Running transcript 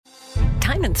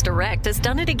Diamonds Direct has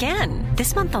done it again.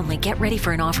 This month only, get ready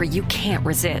for an offer you can't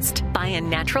resist. Buy a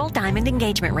natural diamond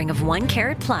engagement ring of 1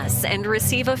 carat plus and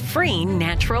receive a free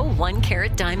natural 1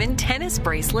 carat diamond tennis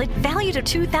bracelet valued at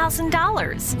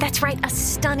 $2,000. That's right, a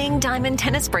stunning diamond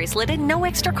tennis bracelet at no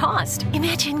extra cost.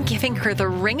 Imagine giving her the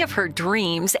ring of her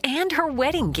dreams and her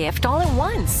wedding gift all at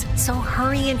once. So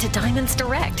hurry into Diamonds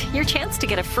Direct. Your chance to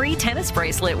get a free tennis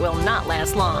bracelet will not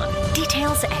last long.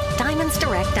 Details at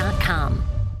diamondsdirect.com.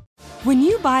 When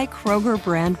you buy Kroger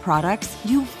brand products,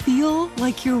 you feel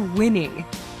like you're winning.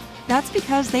 That's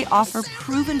because they offer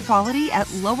proven quality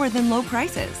at lower than low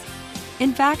prices.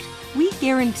 In fact, we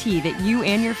guarantee that you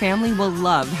and your family will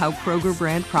love how Kroger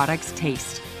brand products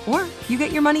taste, or you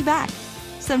get your money back.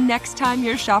 So next time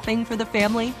you're shopping for the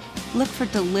family, look for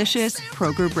delicious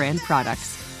Kroger brand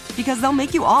products, because they'll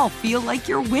make you all feel like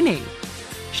you're winning.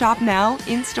 Shop now,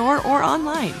 in-store, or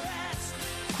online.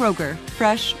 Kroger,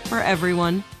 fresh for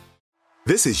everyone.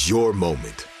 This is your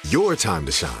moment, your time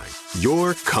to shine,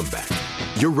 your comeback.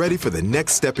 You're ready for the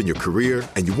next step in your career,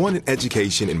 and you want an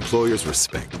education employers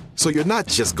respect. So you're not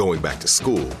just going back to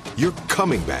school, you're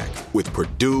coming back with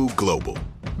Purdue Global.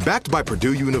 Backed by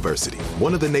Purdue University,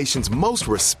 one of the nation's most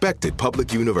respected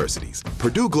public universities,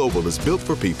 Purdue Global is built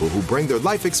for people who bring their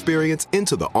life experience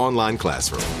into the online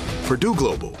classroom. Purdue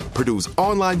Global, Purdue's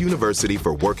online university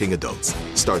for working adults.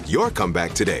 Start your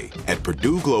comeback today at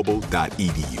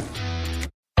purdueglobal.edu.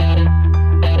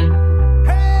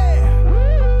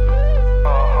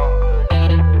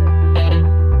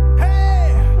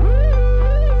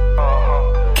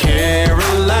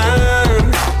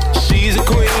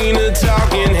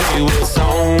 Talking, hey, what's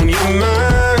on your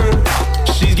mind?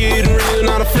 She's getting real,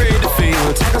 not afraid to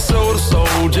feel. Take a soul to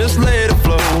soul, just let it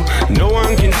flow. No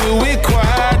one can do it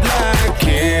quite like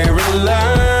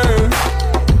Caroline.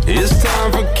 It's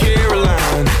time for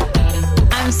Caroline.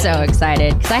 I'm so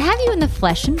excited because I have you in the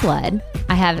flesh and blood.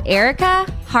 I have Erica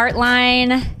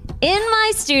Hartline in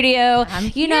my studio.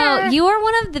 You know, you are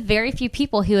one of the very few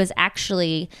people who has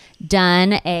actually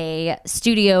done a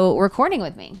studio recording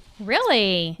with me.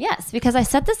 Really? Yes, because I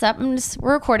set this up.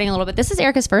 We're recording a little bit. This is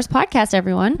Erica's first podcast,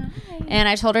 everyone. Hi. And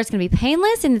I told her it's going to be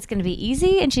painless and it's going to be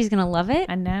easy and she's going to love it.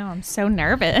 I know. I'm so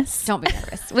nervous. Don't be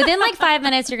nervous. Within like 5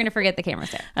 minutes, you're going to forget the camera's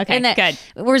there. Okay, good.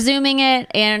 We're Zooming it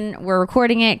and we're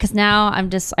recording it because now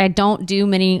I don't do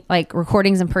many like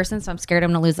recordings in person, so I'm scared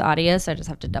I'm going to lose the audio, so I just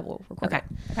have to double record it.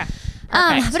 Okay.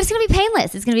 But it's going to be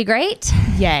painless. It's going to be great.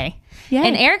 Yay.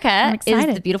 And Erica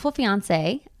is the beautiful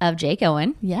fiance of Jake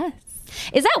Owen. Yes.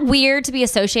 Is that weird to be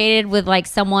associated with like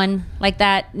someone like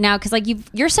that now? Because like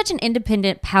you're such an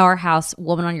independent powerhouse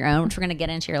woman on your own, which we're going to get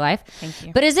into your life. Thank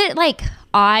you. But is it like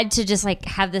odd to just like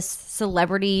have this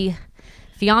celebrity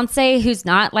fiance who's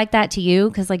not like that to you?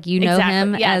 Because like you know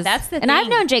him as that's the thing. And I've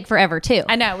known Jake forever too.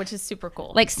 I know, which is super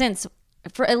cool. Like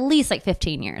for at least like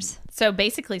 15 years. So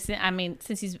basically,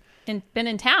 since he's been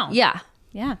in town. Yeah.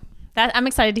 Yeah. I'm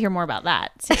excited to hear more about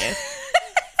that too.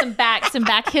 some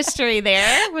back history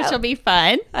there, which will be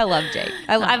fun. I love Jake.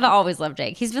 I've always loved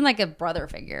Jake. He's been like a brother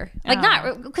figure. Like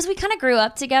not because we kind of grew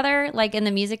up together, like in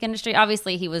the music industry.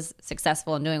 Obviously, he was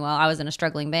successful and doing well. I was in a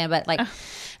struggling band, but like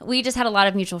we just had a lot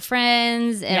of mutual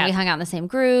friends and we hung out in the same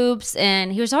groups.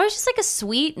 And he was always just like a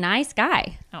sweet, nice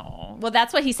guy. Oh, well,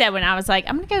 that's what he said when I was like,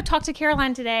 I'm going to go talk to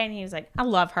Caroline today. And he was like, I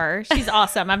love her. She's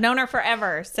awesome. I've known her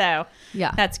forever. So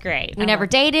yeah, that's great. We never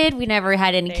dated. We never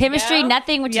had any chemistry,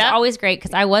 nothing, which is always great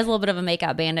because I was a little bit of a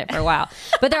makeout bandit for a while.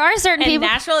 But there are certain people.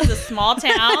 Nashville is a small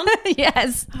town.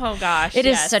 Yes. Oh, gosh. It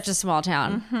is such a small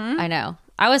town. Mm-hmm. I know.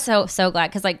 I was so glad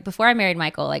because like before I married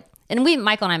Michael, like, and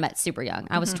Michael and I met super young.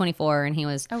 I was 24 and he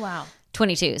was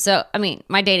 22. So, I mean,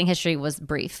 my dating history was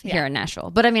brief here in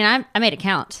Nashville. But I mean, I made it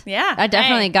count. Yeah. I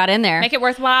definitely got in there. Make it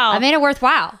worthwhile. I made it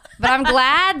worthwhile. But I'm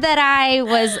glad that I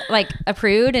was like a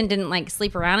prude and didn't like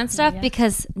sleep around and stuff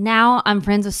because now I'm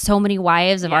friends with so many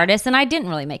wives of artists and I didn't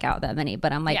really make out that many.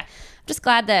 But I'm like, I'm just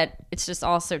glad that it's just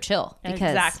all so chill.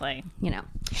 Because, you know.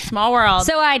 Small world.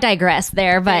 So I digress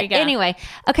there. But anyway.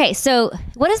 Okay, so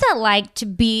what is that like to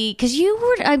be, because you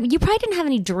probably didn't have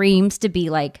any dreams to be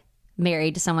like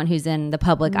married to someone who's in the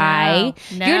public eye.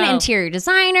 No. You're an interior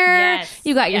designer. Yes.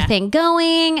 You got your thing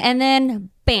going and then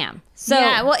bam. So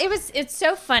well, it's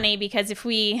so funny because if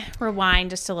we rewind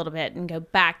just a little bit and go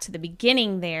back to the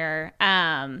beginning there,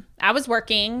 I was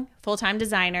working full-time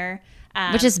designer.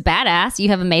 Which is badass. You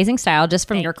have amazing style just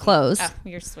from your clothes. Oh,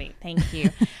 you're sweet. Thank you.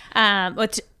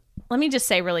 Which, let me just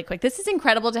say really quick, this is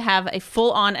incredible to have a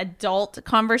full-on adult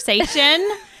conversation.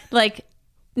 Like,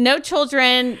 no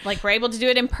children, like we're able to do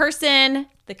it in person.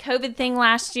 the COVID thing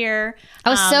last year. I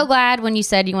was so glad when you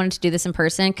said you wanted to do this in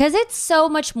person because it's so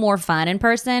much more fun in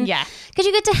person. Yeah. Because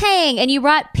you get to hang and you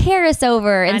brought Paris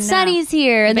over and Sunny's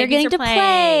here and they're getting to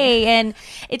play and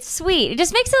it's sweet. It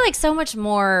just makes it like so much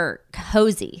more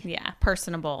cozy. Yeah.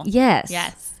 Personable. Yes.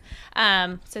 Yes.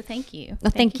 So thank you.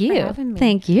 Well, thank for you. having me.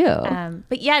 Thank you.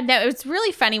 But yeah, no, it was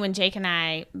really funny when Jake and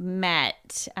I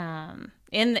met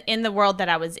in the world that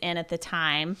I was in at the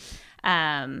time.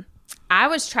 I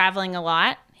was traveling a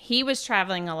lot. He was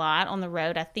traveling a lot on the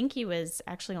road. I think he was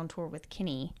actually on tour with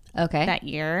Kenny that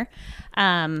year.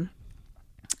 And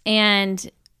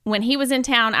when he was in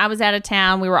town, I was out of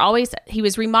town. He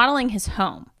was remodeling his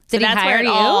home. So Did he hire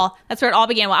you? That's where it all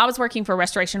began. Well, I was working for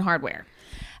Restoration Hardware.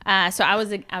 So I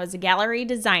was a gallery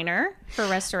designer for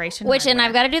Restoration Hardware. And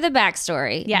I've got to do the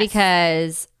backstory Yes.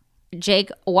 because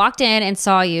Jake walked in and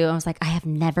saw you and was like, I have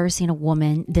never seen a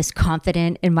woman this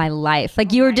confident in my life.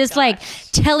 Like you were just like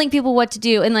telling people what to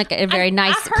do in like a very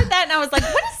nice. I heard that and I was like,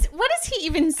 what is he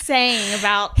even saying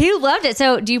about? He loved it.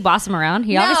 So do you boss him around?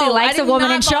 He obviously likes a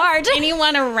woman in charge.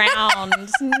 Anyone around.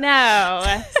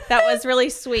 No, that was really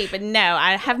sweet. But no,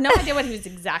 I have no idea what he was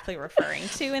exactly referring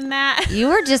to in that. You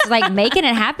were just like making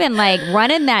it happen, like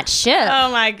running that ship.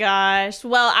 Oh my gosh.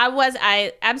 Well,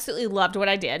 I absolutely loved what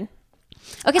I did.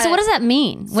 Okay, so what does that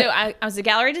mean? So I was a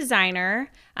gallery designer.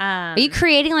 Are you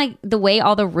creating like the way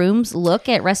all the rooms look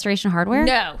at Restoration Hardware?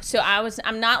 No. So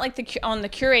I'm not like on the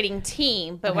curating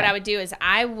team, but what I would do is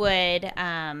I would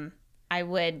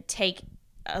take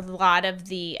a lot of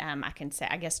the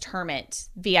I guess term it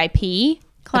VIP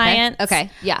clients. Okay.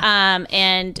 Yeah.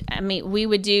 And I mean, we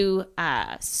would do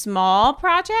small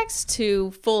projects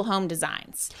to full home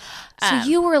designs. So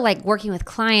you were like working with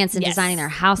clients and designing their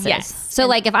houses. Yes. So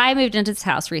like if I moved into this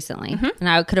house recently and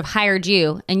I could have hired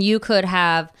you and you could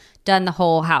have done the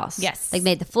whole house. Yes. Like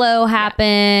made the flow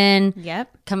happen.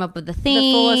 Yep. Come up with the The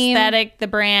theme. full aesthetic, the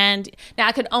brand. Now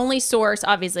I could only source,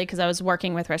 obviously, because I was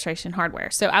working with Restoration Hardware.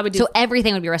 So I would do So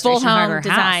everything would be full Restoration home Hardware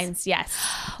designs. house. Yes.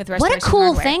 With What a Restoration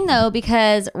cool Hardware. thing though,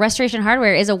 because Restoration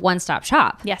Hardware is a one-stop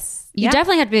shop. Yes. You Yeah.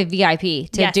 definitely have to be a VIP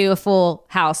to Yes. do a full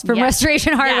house from Yeah.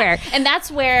 Restoration Hardware. Yeah. And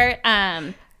that's where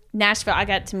Nashville, I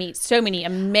got to meet so many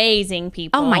amazing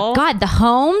people. Oh my God, the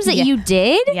homes that you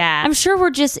did? Yeah. I'm sure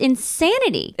were just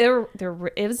insanity.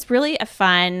 It was really a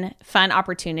fun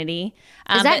opportunity.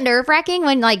 Is that nerve wracking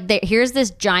when like here's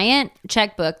this giant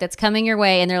checkbook that's coming your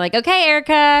way and they're like, okay,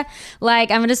 Erica,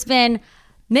 like I'm going to spend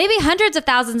maybe hundreds of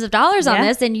thousands of dollars on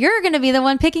this and you're going to be the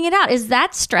one picking it out. Is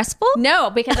that stressful? No,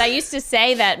 because I used to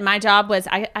say that my job was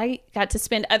I got to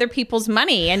spend other people's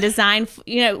money and design,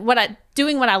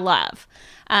 doing what I love.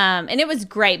 And it was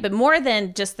great, but more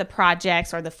than just the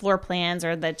projects or the floor plans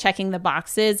or the checking the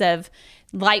boxes of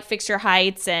light fixture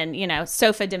heights and,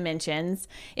 sofa dimensions,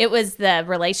 it was the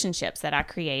relationships that I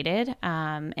created.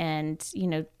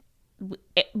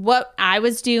 What I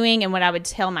was doing and what I would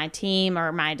tell my team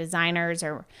or my designers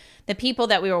or the people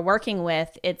that we were working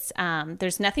with, it's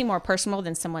there's nothing more personal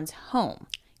than someone's home.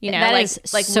 That is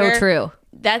so true.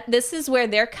 This is where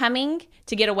they're coming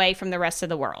to get away from the rest of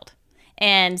the world.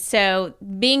 And so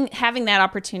having that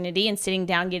opportunity and sitting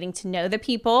down, getting to know the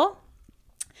people,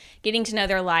 getting to know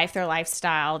their life, their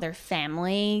lifestyle, their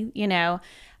family,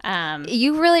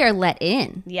 you really are let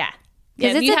in. Yeah.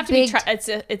 Because you have to be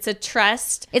it's a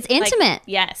trust. It's intimate.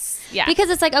 Yes. Yeah. Because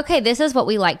it's like, okay, this is what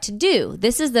we like to do.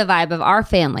 This is the vibe of our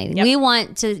family. Yep. We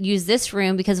want to use this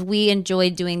room because we enjoy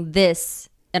doing this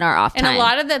in our off time. And a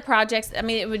lot of the projects, I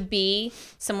mean, it would be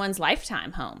someone's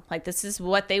lifetime home. Like this is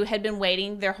what they had been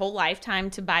waiting their whole lifetime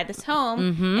to buy this home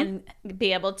and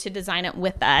be able to design it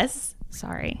with us.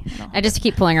 Sorry. I just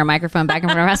keep pulling our microphone back in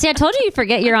front of us. See, I told you you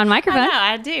forget you're on microphone. I know,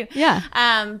 I do.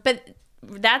 Yeah. But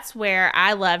that's where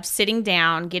I loved sitting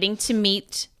down, getting to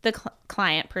meet the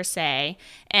client per se,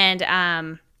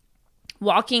 and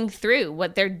walking through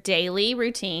what their daily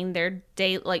routine,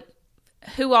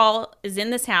 who all is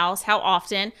in this house, how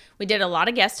often. We did a lot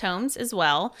of guest homes as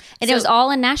well. And it was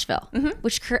all in Nashville,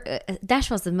 which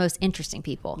Nashville's the most interesting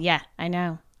people. Yeah, I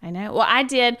know. Well, I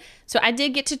did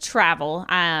get to travel.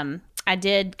 I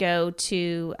did go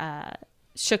to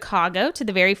Chicago to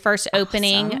the very first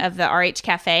opening of the RH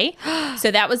Cafe.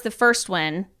 So that was the first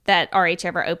one that RH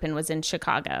ever opened, was in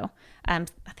Chicago. I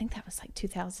think that was like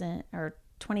 2000 or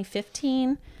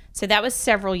 2015. So that was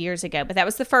several years ago, but that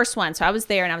was the first one. So I was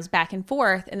there and I was back and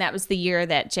forth, and that was the year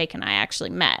that Jake and I actually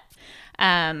met.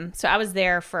 So I was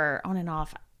there for on and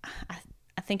off.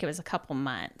 I think it was a couple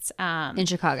months. In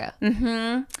Chicago.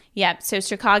 Mm-hmm. Yeah. So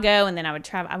Chicago, and then I would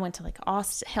travel. I went to like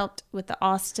Austin, helped with the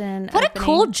Austin What opening. a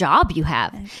cool job you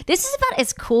have. This is about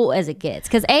as cool as it gets.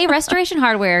 Because Restoration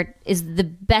Hardware is the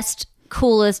best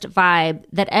coolest vibe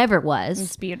that ever was.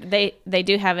 It's beautiful. They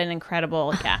do have an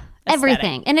incredible,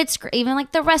 Everything. And it's even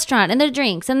like the restaurant and the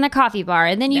drinks and the coffee bar.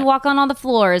 And then you walk on all the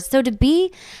floors. So to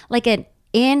be like an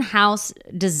in-house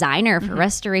designer for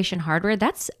Restoration Hardware,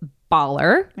 that's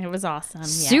baller. It was awesome.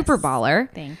 Super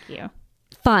baller. Thank you.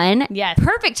 Fun. Yes.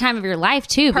 Perfect time of your life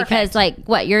too. Perfect. Because like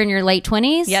what, you're in your late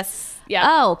 20s? Yes. Yeah.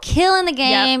 Oh, killing the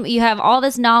game. You have all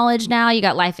this knowledge now. You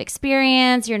got life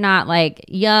experience. You're not like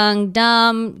young,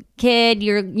 dumb kid.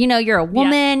 You're a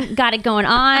woman, got it going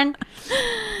on.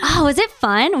 Oh, was it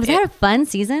fun? Was that a fun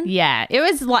season? Yeah. It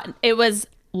was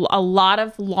a lot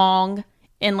of long,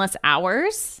 endless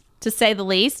hours, to say the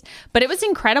least, but it was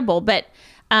incredible. But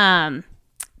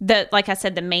like I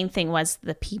said, the main thing was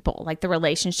the people, like the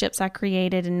relationships I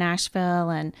created in Nashville,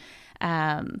 and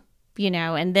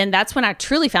and then that's when I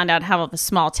truly found out how of a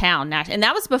small town, and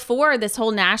that was before this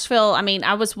whole Nashville. I mean,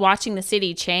 I was watching the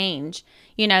city change,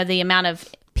 the amount of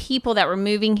people that were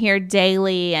moving here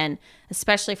daily, and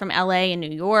especially from LA and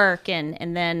New York,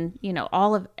 and then,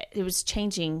 all of it was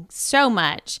changing so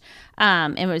much.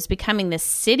 And it was becoming this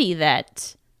city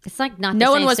that it's like not no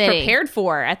the one same was city. prepared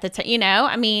for at the time,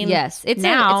 I mean, yes, it's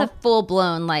now it's a full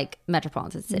blown like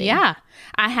metropolitan city. Yeah.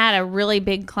 I had a really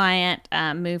big client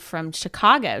move from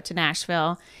Chicago to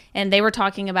Nashville, and they were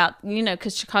talking about,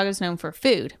 because Chicago's known for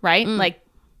food, right? Like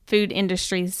food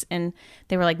industries. And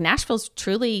they were like, Nashville's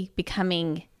truly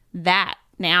becoming that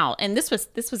now. And this was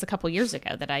a couple years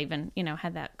ago that I even,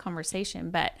 had that conversation.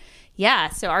 But yeah,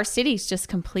 so our city's just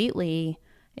completely,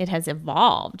 it has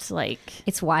evolved. Like,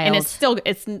 it's wild. And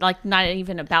it's like not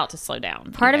even about to slow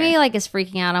down. Part of me like is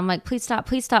freaking out. I'm like, please stop,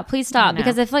 please stop, please stop.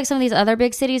 Because I feel like some of these other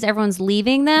big cities, everyone's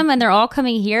leaving them and they're all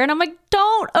coming here. And I'm like,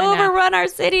 don't overrun our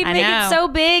city and make it so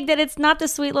big that it's not the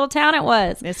sweet little town it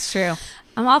was. It's true.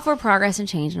 I'm all for progress and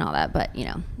change and all that. But,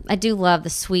 I do love the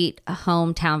sweet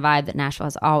hometown vibe that Nashville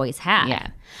has always had. Yeah.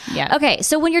 Yeah. Okay.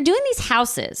 So when you're doing these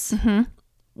houses,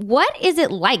 what is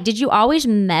it like? Did you always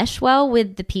mesh well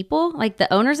with the people, like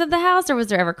the owners of the house, or was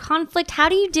there ever conflict? How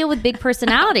do you deal with big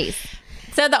personalities?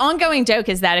 So the ongoing joke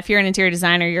is that if you're an interior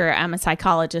designer, you're a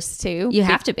psychologist too. You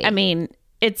have to be. I mean,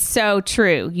 it's so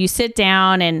true. You sit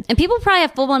down and people probably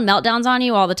have full-blown meltdowns on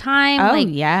you all the time. Oh,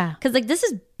 yeah. Because this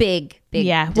is big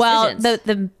yeah. decisions. Well,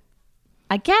 the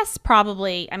I guess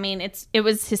probably, I mean, it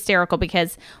was hysterical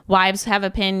because wives have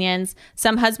opinions.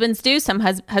 Some husbands do, some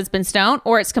husbands don't,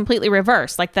 or it's completely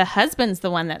reversed. Like the husband's the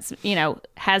one that's,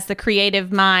 has the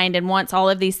creative mind and wants all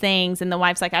of these things. And the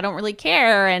wife's like, I don't really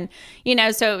care. And,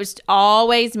 so it was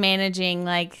always managing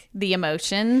like the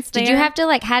emotions. Did you have to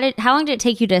how long did it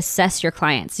take you to assess your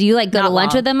clients? Do you go to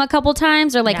lunch with them a couple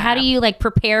times, or how do you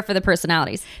prepare for the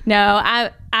personalities? No,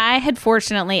 I had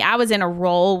fortunately, I was in a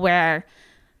role where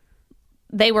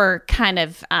they were kind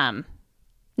of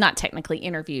not technically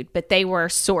interviewed, but they were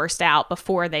sourced out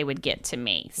before they would get to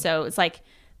me. So it's like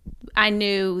I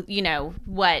knew,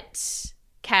 what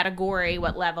category,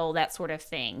 what level, that sort of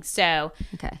thing. So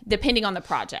depending on the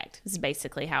project is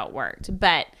basically how it worked.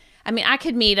 But I mean, I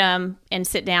could meet them and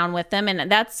sit down with them, and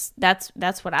that's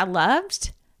what I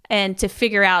loved, and to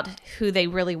figure out who they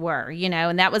really were,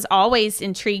 and that was always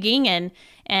intriguing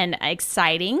and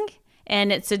exciting.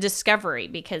 And it's a discovery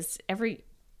because every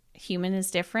human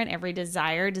is different, every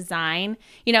design,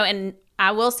 and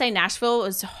I will say Nashville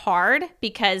was hard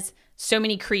because so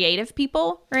many creative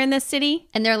people are in this city.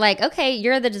 And they're like, okay,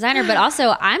 you're the designer, but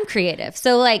also I'm creative.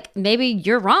 So maybe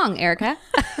you're wrong, Erica.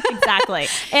 Exactly.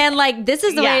 And this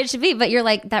is the way it should be. But you're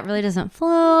like, that really doesn't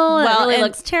flow. Well, it really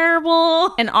looks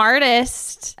terrible. An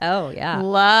artist. Oh, yeah.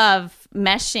 Love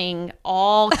meshing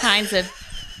all kinds of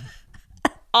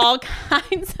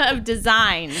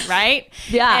design, right?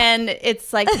 Yeah. And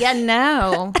it's like,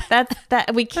 no,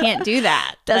 that we can't do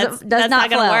that. That's not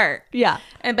flow. gonna work. Yeah.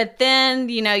 But then,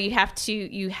 you have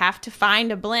to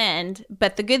find a blend.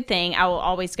 But the good thing, I will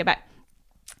always go back.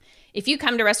 If you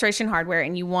come to Restoration Hardware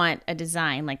and you want a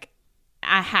design,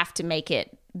 I have to make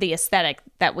it the aesthetic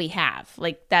that we have.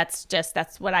 That's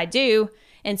what I do.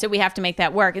 And so we have to make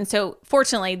that work. And so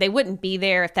fortunately, they wouldn't be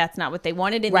there if that's not what they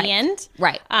wanted in the end.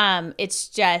 Right. It's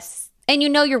just... And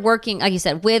you're working, like you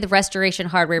said, with Restoration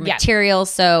Hardware materials,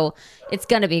 so it's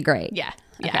going to be great. Yeah.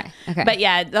 Okay. But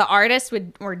yeah, the artists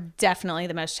were definitely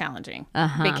the most challenging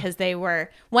because they were,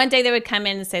 one day they would come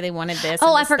in and say they wanted this.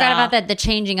 Oh, I forgot about that. The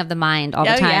changing of the mind all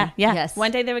the time. Yeah. Yes.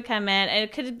 One day they would come in and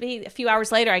it could be a few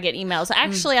hours later I get emails.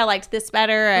 Actually, I liked this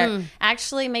better.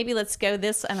 Actually, maybe let's go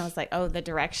this. And I was like, oh, the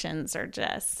directions are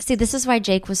just. See, this is why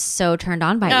Jake was so turned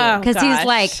on by you. Because he's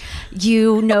like,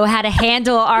 you know how to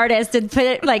handle artists and put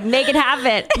it, make it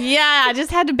happen. Yeah. I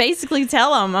just had to basically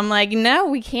tell him, I'm like, no,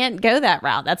 we can't go that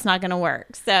route. That's not going to work.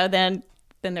 So then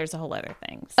then there's a whole other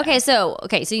thing. So.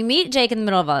 Okay, so you meet Jake in the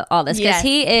middle of all this because Yes.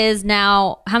 he is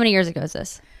now. How many years ago is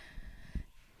this?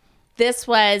 This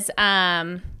was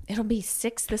it'll be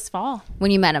 6 this fall.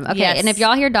 When you met him? Okay, Yes. and if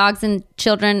y'all hear dogs and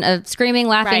children screaming,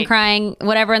 laughing, Right. crying,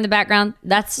 whatever in the background,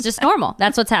 that's just normal.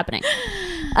 That's what's happening.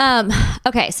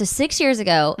 Okay, so 6 years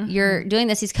ago, you're doing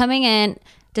this. He's coming in.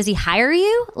 Does he hire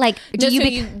you? Like, do No,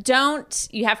 you? so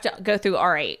you have to go through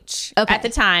RH Okay. at the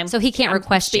time. So he can't I'm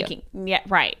request you. speaking. Yeah,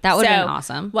 right. That would've So, been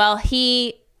awesome. Well,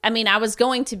 I was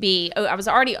going to be. I was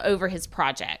already over his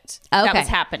project. Okay. That was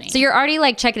happening. So you're already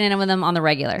like checking in with him on the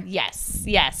regular. Yes.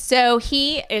 So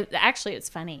actually, it's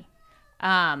funny.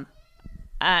 Wait,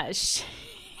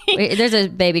 there's a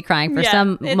baby crying for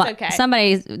Yeah, it's okay.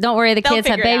 somebody. Don't worry, the They'll kids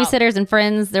have figure it out. babysitters and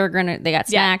friends. They got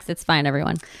snacks. It's fine,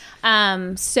 everyone.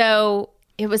 So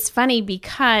it was funny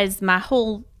because my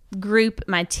whole group,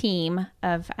 my team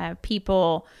of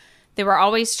people, they were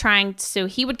always trying. So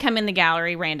he would come in the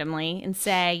gallery randomly and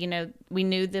say, we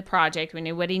knew the project, we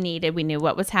knew what he needed, we knew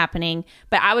what was happening,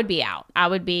 but I would be out. I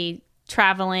would be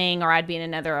traveling, or I'd be in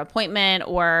another appointment,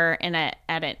 or at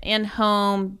an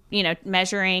in-home,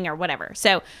 measuring or whatever.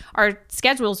 So our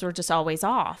schedules were just always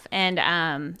off. And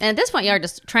And at this point, y'all are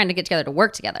just trying to get together to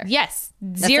work together. yes,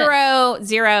 zero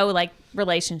like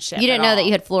relationship. You didn't at know that all.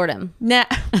 you had floored him. No,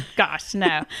 gosh,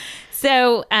 no.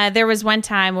 So there was one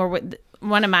time where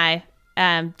one of my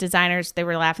designers, they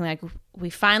were laughing like,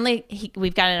 we've got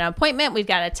an appointment, we've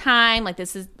got a time, like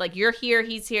this is like, you're here,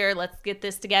 he's here, let's get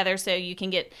this together so you can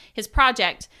get his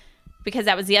project. Because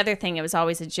that was the other thing, it was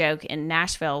always a joke in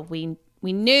Nashville. We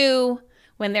knew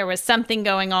when there was something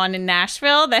going on in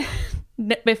Nashville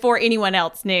that before anyone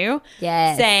else knew.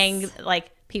 Yes. Saying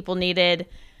like people needed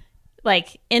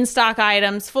like in-stock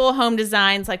items, full home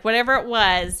designs, like whatever it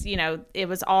was, it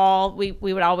was all, we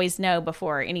would always know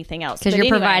before anything else. Because But you're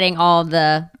anyway, providing all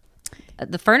the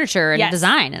furniture and yes,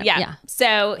 design. Yeah.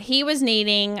 So he was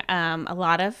needing a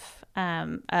lot of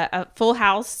a full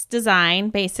house design,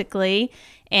 basically.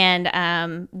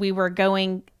 And we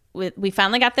finally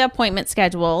got the appointment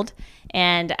scheduled.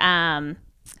 And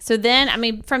so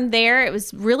then, from there, it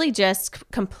was really just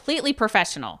completely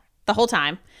professional the whole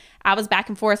time. I was back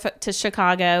and forth to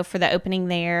Chicago for the opening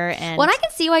there. And Well, and I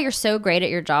can see why you're so great at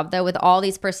your job, though, with all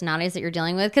these personalities that you're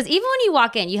dealing with. Because even when you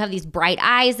walk in, you have these bright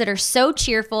eyes that are so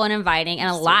cheerful and inviting and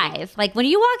alive. Like when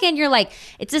you walk in, you're like,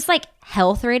 it's just like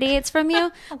health radiates from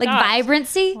you, like gosh.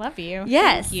 vibrancy. Love you.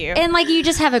 Yes. Thank you. And like you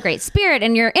just have a great spirit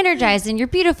and you're energized and you're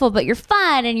beautiful, but you're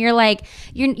fun and you're like,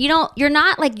 you're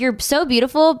not like, you're so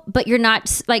beautiful, but you're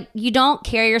not like, you don't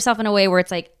carry yourself in a way where it's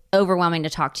like overwhelming to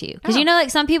talk to you. Because like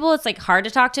some people, it's like hard to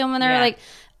talk to them when they're like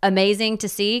amazing to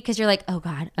see, because you're like, oh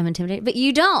God, I'm intimidated. But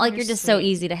you don't. Like you're just so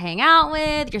easy to hang out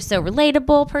with. You're so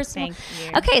relatable, personal.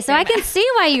 Thank you. Okay, so I can see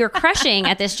why you're crushing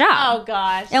at this job. Oh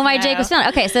gosh. And why no. Jake was feeling.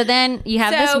 Okay, so then you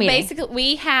have this So meeting. basically,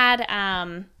 we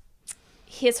had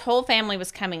his whole family was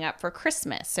coming up for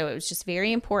Christmas, so it was just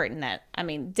very important that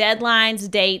deadlines,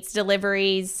 dates,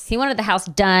 deliveries. He wanted the house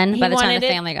done by the time the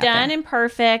He family got wanted it done there. and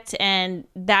perfect, and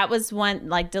that was one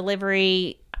like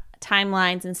delivery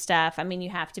timelines and stuff. You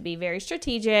have to be very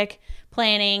strategic,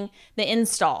 planning the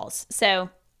installs. So,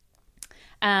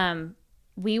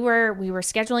 we were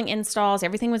scheduling installs.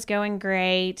 Everything was going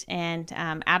great, and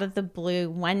out of the blue,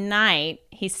 one night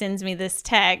he sends me this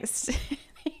text.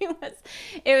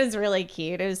 It was really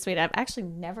cute. It was sweet. I've actually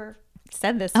never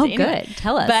said this to anyone. Good.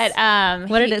 Tell us. But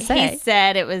What did it say? He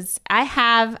said it was,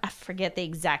 I forget the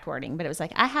exact wording, but it was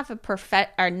like, I have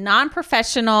a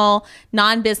non-professional,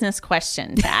 non-business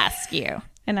question to ask you.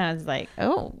 And I was like,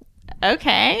 oh,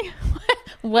 okay.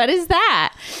 What is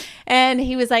that? And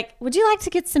he was like, would you like to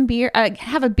get some beer,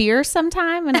 have a beer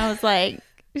sometime? And I was like,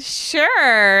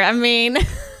 sure. And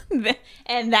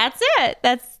that's it.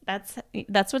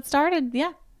 That's what started.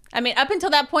 Yeah. Up until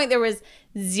that point, there was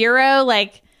zero,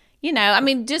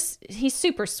 just he's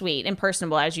super sweet and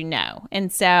personable, as you know. And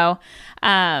so,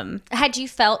 Had you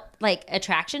felt like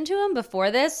attraction to him before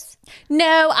this?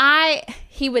 no,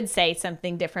 he would say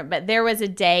something different, but there was a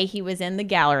day he was in the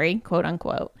gallery, quote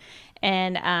unquote.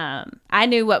 And I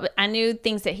knew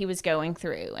things that he was going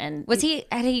through. And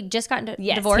Had he just gotten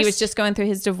yes, divorced? he was just going through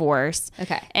his divorce.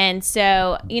 Okay. And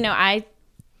so, I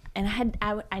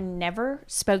never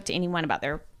spoke to anyone about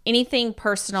anything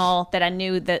personal that I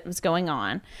knew that was going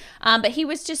on. But he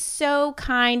was just so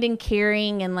kind and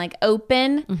caring and like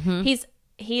open. Mm-hmm.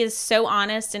 He is so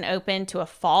honest and open to a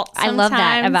fault sometimes. I love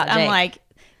that about Jake. I'm like,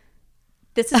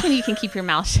 this is when you can keep your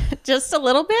mouth shut just a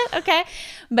little bit, okay?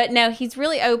 But no, he's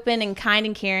really open and kind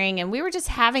and caring. And we were just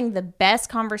having the best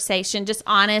conversation, just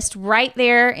honest, right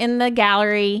there in the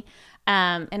gallery.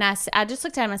 And I just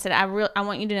looked at him and I said, I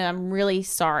want you to know I'm really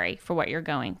sorry for what you're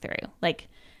going through. Like,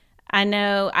 I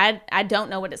know I don't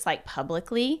know what it's like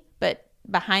publicly, but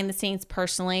behind the scenes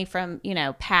personally from,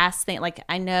 past things, like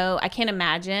I can't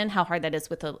imagine how hard that is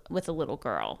with a little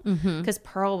girl. Because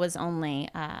Pearl was only,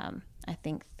 I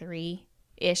think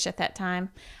 3-ish at that time,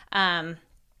 or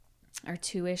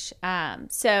 2-ish.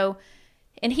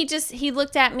 And he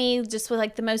looked at me just with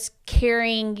like the most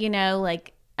caring,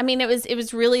 it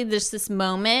was really just this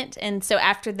moment. And so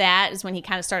after that is when he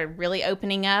kind of started really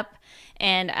opening up.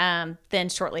 And then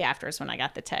shortly after is when I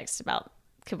got the text about,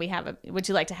 would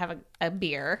you like to have a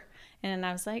beer? And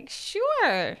I was like,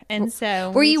 sure. And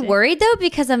so were you worried though?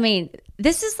 Because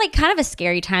this is like kind of a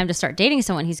scary time to start dating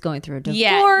someone. He's going through a divorce.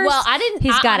 Yeah. Well,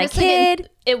 He's got a kid.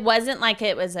 It wasn't like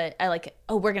it was a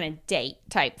we're gonna date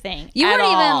type thing. You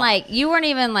weren't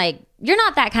even like you're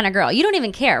not that kind of girl. You don't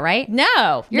even care, right?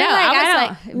 No, you're no.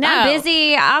 I'm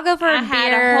busy. I'll go for a beer. I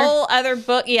had a whole other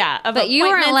book, of but you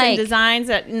weren't like and designs.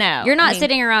 No, you're not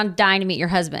sitting around dying to meet your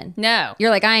husband. No, you're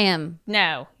like I am.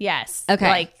 No, yes,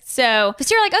 okay. So, but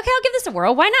you're like, okay, I'll give this a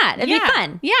whirl. Why not? It'd be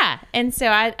fun. Yeah, and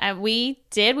so we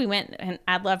went, and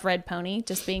I love Red Pony,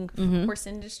 just being horse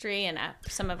industry, and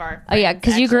some of our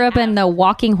because you grew up in the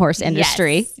walking horse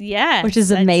industry, yes, which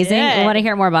is amazing. I want to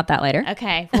hear more about that later.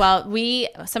 Okay, well,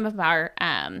 some of our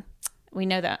we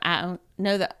know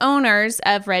the owners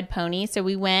of Red Pony, so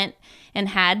we went and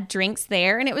had drinks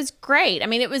there, and it was great.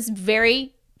 It was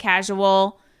very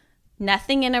casual.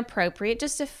 Nothing inappropriate,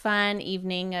 just a fun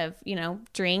evening of,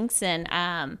 drinks. And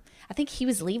I think he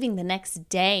was leaving the next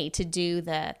day to do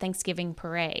the Thanksgiving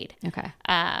parade. Okay.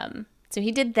 So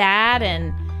he did that.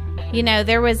 And,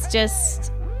 there was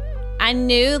just, I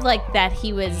knew like that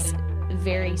he was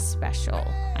very special,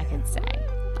 I could say.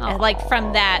 Like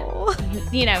from that,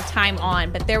 time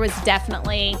on. But there was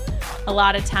definitely a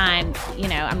lot of time,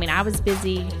 I was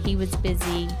busy. He was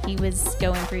busy. He was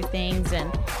going through things.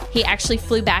 And he actually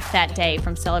flew back that day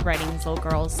from celebrating his little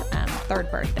girl's 3rd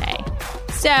birthday.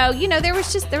 So, there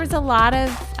was a lot of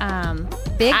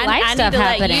big life stuff happening.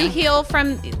 I need to let you heal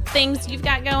from things you've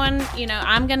got going.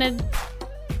 I'm going to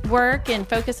work and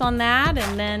focus on that.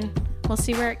 And then we'll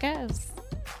see where it goes.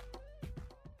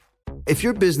 If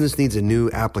your business needs a new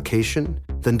application,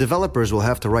 then developers will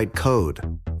have to write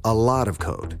code, a lot of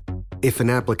code. If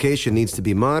an application needs to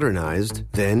be modernized,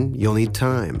 then you'll need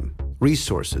time,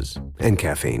 resources, and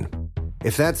caffeine.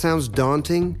 If that sounds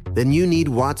daunting, then you need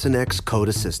Watson X Code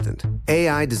Assistant,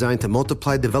 AI designed to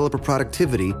multiply developer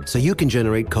productivity so you can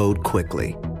generate code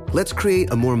quickly. Let's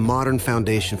create a more modern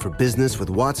foundation for business with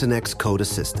Watson X Code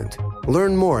Assistant.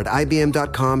 Learn more at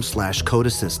ibm.com/code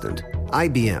assistant.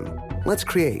 IBM. Let's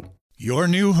create. Your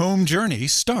new home journey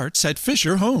starts at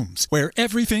Fisher Homes, where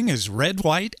everything is red,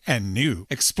 white, and new.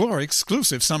 Explore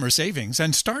exclusive summer savings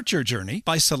and start your journey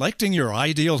by selecting your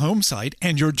ideal home site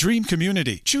and your dream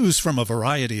community. Choose from a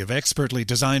variety of expertly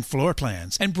designed floor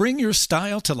plans and bring your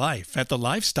style to life at the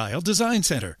Lifestyle Design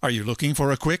Center. Are you looking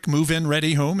for a quick move-in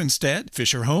ready home instead?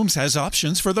 Fisher Homes has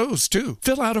options for those too.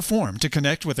 Fill out a form to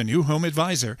connect with a new home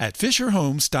advisor at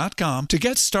fisherhomes.com to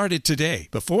get started today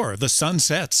before the sun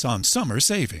sets on summer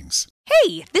savings.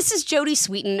 Hey, this is Jodie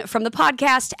Sweetin from the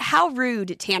podcast How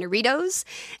Rude, Tanneritos.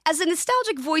 As a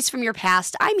nostalgic voice from your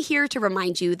past, I'm here to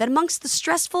remind you that amongst the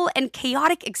stressful and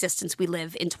chaotic existence we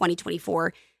live in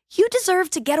 2024, you deserve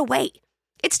to get away.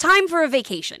 It's time for a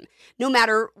vacation, no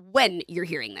matter when you're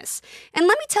hearing this. And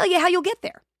let me tell you how you'll get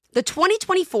there. The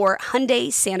 2024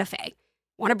 Hyundai Santa Fe.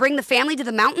 Want to bring the family to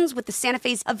the mountains with the Santa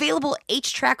Fe's available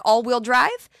H-Track all-wheel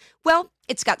drive? Well,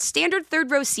 it's got standard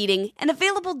third-row seating and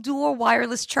available dual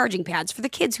wireless charging pads for the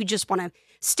kids who just want to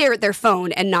stare at their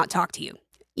phone and not talk to you.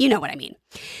 You know what I mean.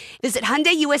 Visit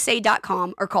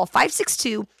HyundaiUSA.com or call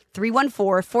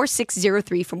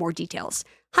 562-314-4603 for more details.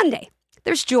 Hyundai,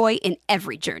 there's joy in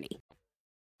every journey.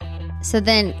 So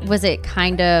then, was it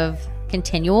kind of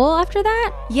continual after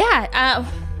that? Yeah.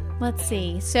 Let's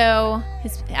see. So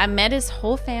I met his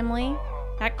whole family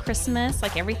at Christmas.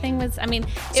 Like everything was.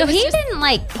 So he didn't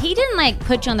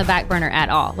put you on the back burner at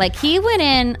all. Like he went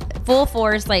in full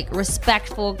force, like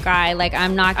respectful guy. Like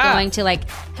I'm not going to like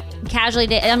casually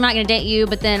date. I'm not going to date you,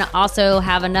 but then also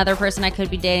have another person I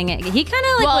could be dating. He kind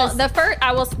of like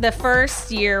the first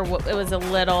year it was a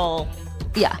little.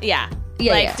 Yeah.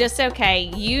 Just okay.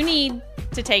 You need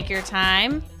to take your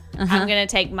time. I'm going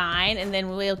to take mine, and then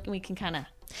we can kind of.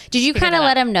 Did you kind of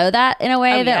let him know that in a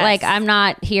way that like I'm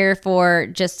not here for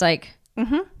just like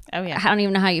oh yeah, I don't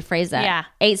even know how you phrase that. Yeah,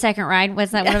 8-second ride.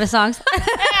 Was that one of the songs? Yeah,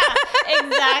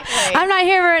 exactly. I'm not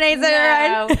here for an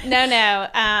 8-second ride.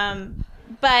 No.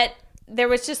 But there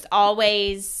was just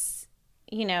always,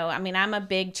 I'm a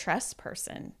big trust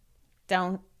person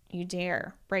don't you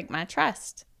dare break my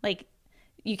trust. Like,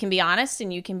 you can be honest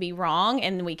and you can be wrong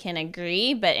and we can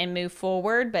agree and move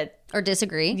forward, or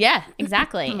disagree. Yeah,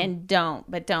 exactly. And don't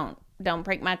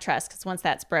break my trust, because once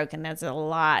that's broken, there's a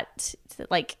lot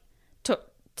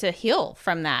to heal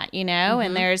from that, you know.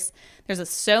 And there's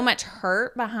so much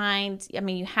hurt behind. I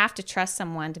mean, you have to trust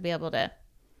someone to be able to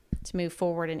move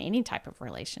forward in any type of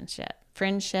relationship,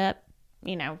 friendship,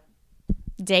 you know,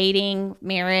 dating,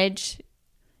 marriage,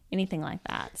 anything like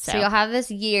that. So you'll have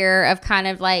this year of kind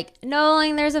of like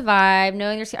knowing there's a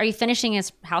vibe, are you finishing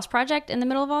his house project in the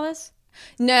middle of all this?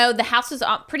 No, the house was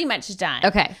pretty much done.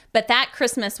 Okay. But that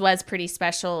Christmas was pretty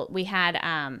special. We had,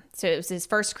 so it was his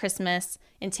first Christmas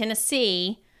in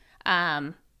Tennessee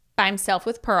by himself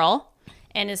with Pearl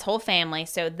and his whole family.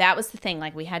 So that was the thing.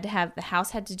 Like, we had to have, the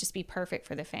house had to just be perfect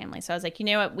for the family. So I was like, you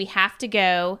know what? We have to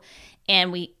go,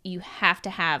 and you have to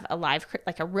have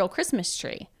a real Christmas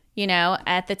tree. You know,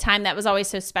 at the time, that was always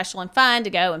so special and fun to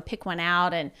go and pick one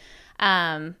out. And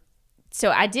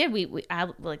so I did. We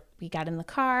got in the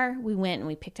car. We went and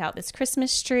we picked out this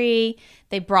Christmas tree.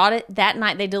 They brought it that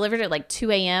night. They delivered it like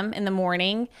 2 a.m. in the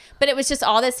morning. But it was just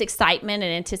all this excitement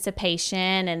and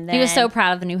anticipation. And then he was so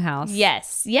proud of the new house.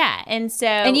 Yes. Yeah. And so.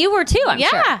 And you were too, I'm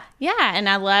sure. Yeah. And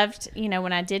I loved, you know,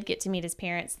 when I did get to meet his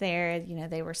parents there, you know,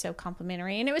 they were so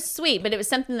complimentary. And it was sweet. But it was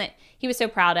something that he was so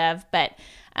proud of. But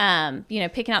you know,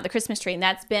 picking out the Christmas tree, and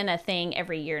that's been a thing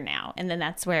every year now. And then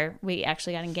that's where we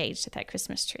actually got engaged at that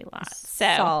Christmas tree lot.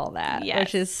 So saw that, yes.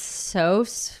 Which is so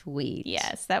sweet.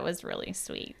 Yes, that was really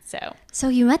sweet. So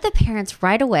you met the parents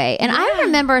right away, and I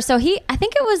remember. So I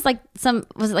think it was like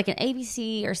was it like an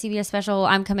ABC or CBS special,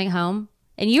 I'm Coming Home,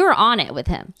 and you were on it with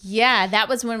him. Yeah, that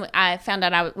was when I found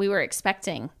out we were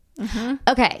expecting. Mm-hmm.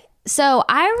 Okay. So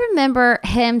I remember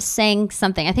him saying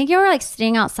something. I think you were like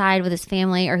sitting outside with his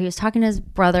family, or he was talking to his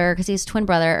brother because he's twin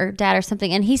brother or dad or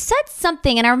something. And he said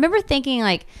something. And I remember thinking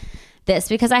like this,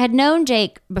 because I had known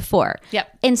Jake before.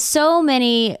 Yep. And so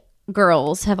many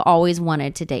girls have always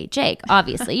wanted to date Jake.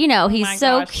 Obviously, you know, he's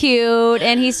so cute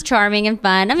and he's charming and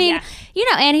fun. I mean,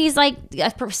 you know, and he's like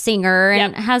a singer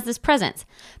and has this presence.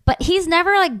 But he's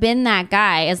never like been that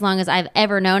guy as long as I've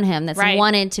ever known him that's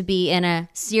wanted to be in a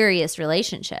serious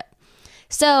relationship.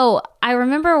 So I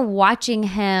remember watching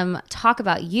him talk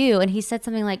about you, and he said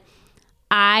something like,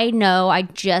 I know I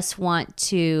just want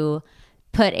to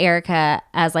put Erica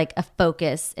as like a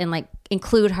focus and like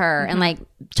include her and like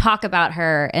talk about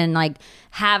her and like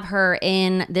have her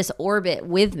in this orbit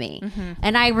with me.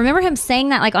 And I remember him saying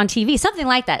that like on TV, something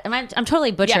like that. I'm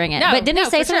totally butchering it, but didn't he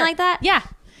say something like that? Yeah,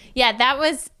 that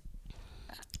was,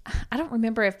 I don't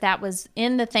remember if that was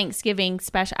in the Thanksgiving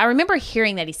special. I remember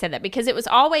hearing that he said that, because it was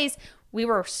always, we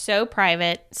were so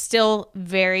private, still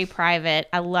very private.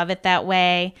 I love it that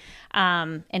way.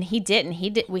 And he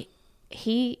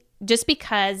just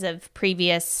because of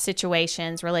previous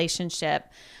situations, relationship,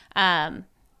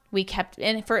 we kept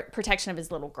in for protection of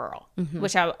his little girl,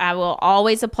 which I will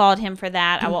always applaud him for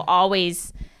that. I will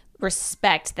always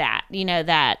respect that, you know,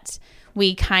 that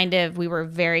we were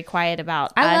very quiet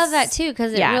about I us. love that too,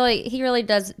 because he really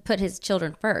does put his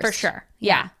children first. For sure.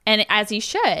 Yeah. And as he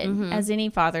should, as any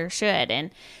father should.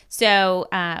 And so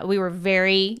we were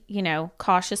very, you know,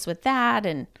 cautious with that.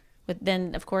 And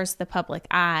then, of course, the public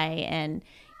eye. And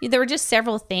there were just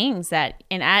several things that,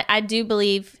 and I do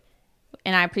believe,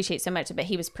 and I appreciate so much, but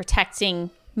he was protecting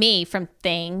me from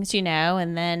things, you know,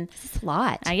 and then. It's a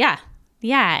lot.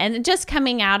 Yeah. And just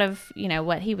coming out of, you know,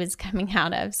 what he was coming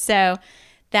out of. So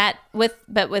that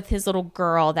with his little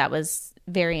girl, that was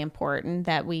very important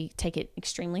that we take it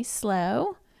extremely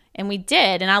slow. And we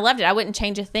did. And I loved it. I wouldn't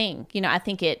change a thing. You know, I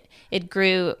think it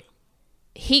grew.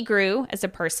 He grew as a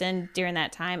person during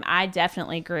that time. I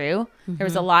definitely grew. There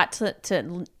was a lot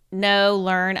to know,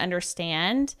 learn,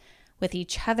 understand with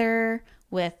each other,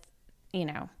 with, you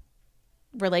know,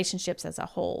 relationships as a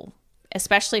whole,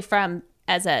 especially from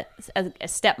as a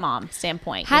stepmom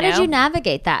standpoint. How did you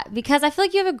navigate that? Because I feel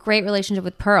like you have a great relationship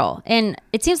with Pearl, and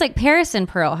it seems like Paris and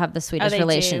Pearl have the sweetest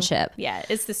relationship. Do. Yeah,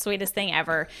 it's the sweetest thing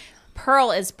ever.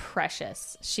 Pearl is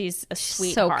precious. She's a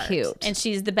sweetheart. So cute. And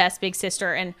she's the best big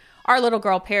sister. And our little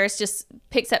girl, Paris, just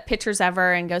picks up pictures of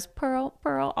her and goes, Pearl,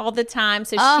 Pearl, all the time.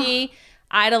 So she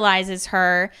idolizes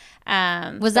her.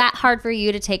 Was that hard for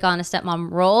you to take on a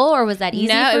stepmom role, or was that easy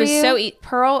for you? No, it was so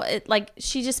Pearl,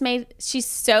 she's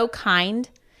so kind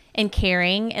and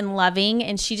caring and loving,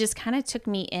 and she just kind of took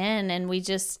me in, and we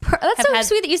just that's so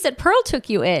sweet that you said Pearl took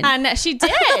you in. I know, she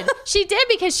did. She did,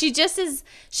 because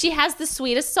she has the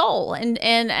sweetest soul, and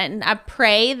I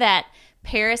pray that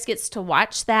Paris gets to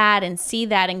watch that and see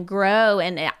that and grow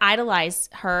and idolize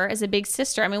her as a big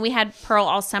sister. I mean, we had Pearl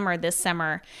all summer this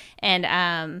summer,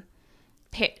 and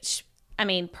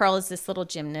Pearl is this little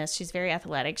gymnast. She's very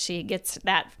athletic. She gets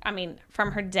that,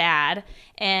 from her dad.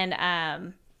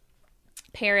 And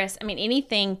Paris,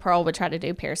 anything Pearl would try to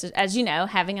do, Paris, as you know,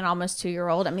 having an almost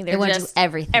 2-year-old. They're just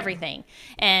everything.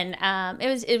 And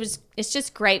it's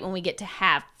just great when we get to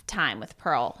have time with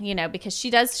Pearl, because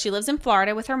she lives in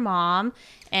Florida with her mom.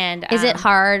 And is it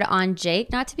hard on Jake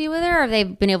not to be with her, or have they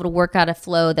been able to work out a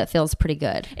flow that feels pretty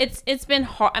good? It's been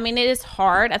hard. It is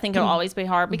hard. I think it'll always be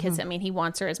hard because he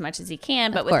wants her as much as he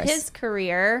can, but with his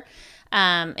career,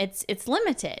 it's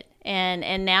limited.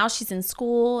 And now she's in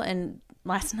school, and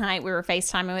last night we were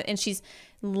FaceTiming with, and she's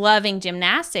loving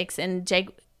gymnastics. And Jake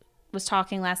was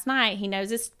talking last night. He knows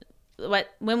this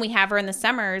when we have her in the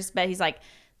summers, but he's like,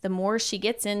 the more she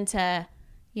gets into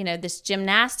this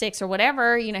gymnastics or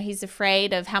whatever, he's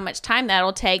afraid of how much time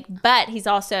that'll take, but he's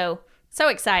also so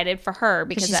excited for her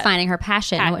because she's finding her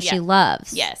passion and what she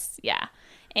loves. Yes. Yeah.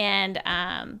 And,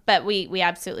 but we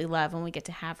absolutely love when we get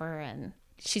to have her, and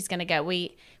she's going to go.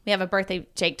 We have a birthday.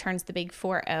 Jake turns the big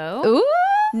 4-0 Ooh.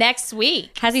 next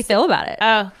week. How's he feel about it?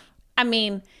 Oh,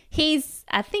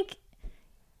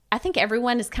 I think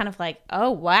everyone is kind of like,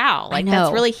 oh, wow. Like,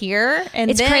 that's really here.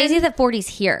 And it's crazy that 40's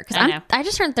here. Because I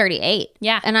just turned 38.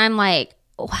 Yeah. And I'm like,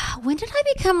 wow, when did I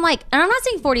become like, and I'm not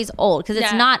saying 40's old, because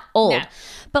it's not old. No.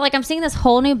 But like, I'm seeing this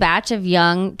whole new batch of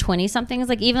young 20-somethings.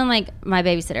 Like, even like my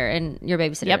babysitter and your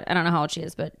babysitter. Yep. I don't know how old she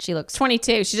is, but she looks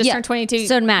 22. She just turned 22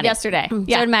 so did Maddie. Yesterday. So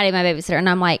did Maddie, my babysitter. And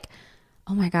I'm like,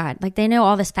 oh my God, like they know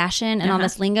all this fashion and all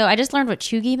this lingo. I just learned what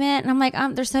chuggy meant. And I'm like,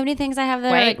 there's so many things I have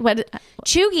that Wait, are like,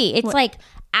 chuggy. It's like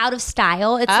out of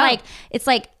style. It's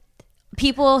like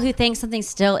people who think something's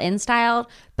still in style,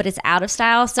 but it's out of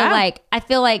style. So like, I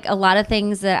feel like a lot of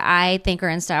things that I think are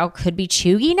in style could be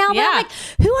chuggy now. But I'm like,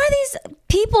 who are these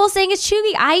people saying it's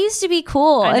chuggy? I used to be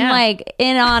cool and like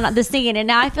in on the scene, and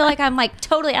now I feel like I'm like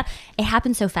totally. It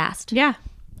happened so fast. Yeah.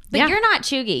 But you're not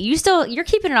chuggy. You're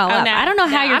keeping it all up. No. I don't know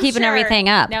how you're keeping everything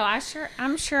up. No,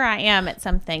 I'm sure I am at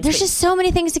some things. There's just so many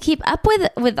things to keep up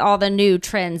with all the new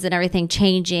trends and everything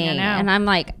changing. I know. And I'm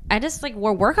like, I just like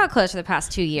wore workout clothes for the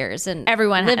past 2 years, and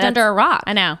everyone lived under a rock.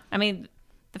 I know.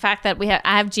 The fact that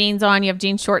I have jeans on, you have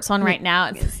jean shorts on right now.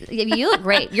 You look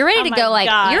great. You're ready to go. Like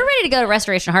God. You're ready to go to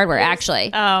Restoration Hardware.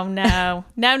 Actually. Oh no,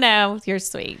 no, you're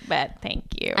sweet, but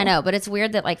thank you. I know, but it's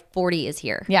weird that like 40 is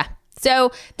here. Yeah.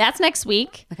 So that's next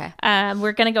week. Okay.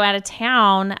 We're going to go out of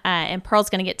town, and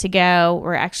Pearl's going to get to go.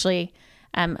 We're actually,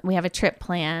 we have a trip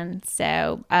planned.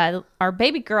 So our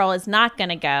baby girl is not going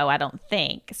to go, I don't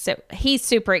think. So he's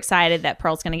super excited that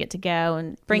Pearl's going to get to go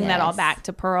and bring that all back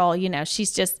to Pearl.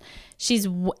 She's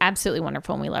absolutely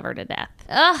wonderful, and we love her to death.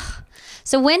 Ugh.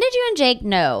 So when did you and Jake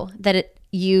know that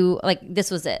this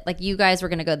was it? Like, you guys were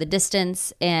going to go the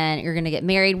distance and you're going to get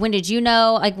married. When did you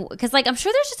know? Like, because like, I'm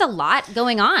sure there's just a lot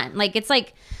going on. Like, it's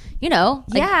like, you got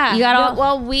all.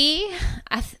 Well,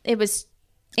 it was.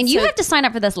 And you had to sign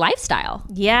up for this lifestyle.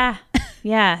 Yeah.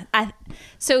 Yeah.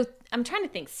 So I'm trying to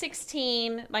think.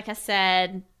 16, like I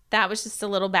said, that was just a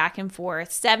little back and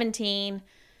forth. 17.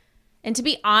 And to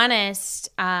be honest,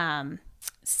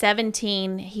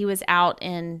 17, he was out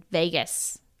in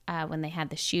Vegas when they had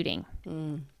the shooting.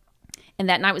 And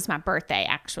that night was my birthday,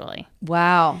 actually.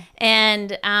 Wow.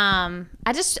 And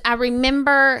I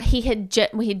remember we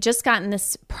had just gotten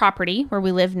this property where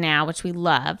we live now, which we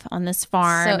love, on this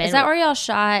farm. So is that where y'all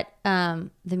shot the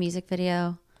music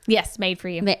video? Yes, Made for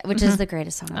You. Which is the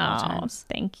greatest song of all time.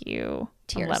 Thank you.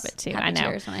 Tears. I love it too. Happy I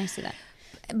know. Tears when I see that.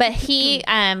 But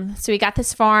so we got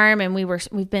this farm, and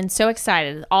we've been so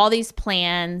excited, all these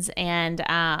plans, and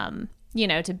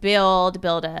to build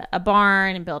a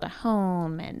barn and build a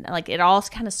home, and like it all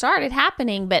kind of started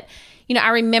happening. But I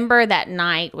remember that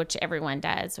night, which everyone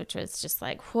does, which was just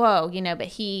like, whoa, but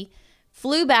he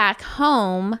flew back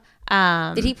home.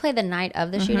 Did he play the night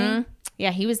of the shooting?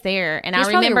 Yeah, he was there. And he was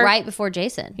I remember right before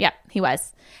Jason. Yeah, he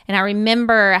was. And I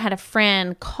remember I had a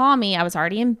friend call me. I was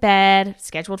already in bed,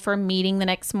 scheduled for a meeting the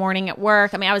next morning at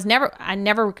work. I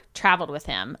never traveled with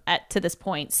him to this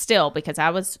point still, because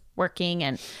I was working.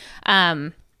 And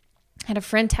I had a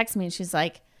friend text me, and she's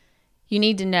like, you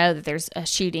need to know that there's a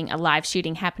live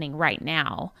shooting happening right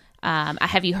now.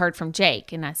 Have you heard from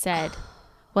Jake? And I said,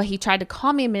 well, he tried to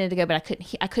call me a minute ago, but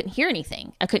I couldn't hear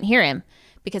anything. I couldn't hear him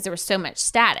because there was so much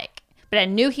static. But I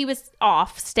knew he was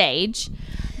off stage,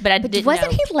 but I didn't know.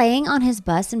 Wasn't he laying on his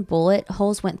bus and bullet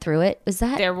holes went through it? Was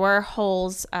that? There were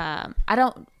holes.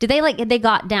 Did they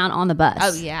got down on the bus?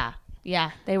 Oh yeah.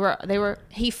 Yeah. They were,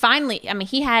 he finally,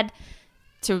 he had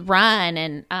to run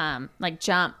and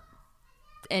jump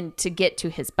and to get to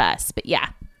his bus. But yeah.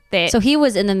 So he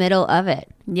was in the middle of it.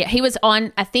 Yeah. He was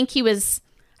on, I think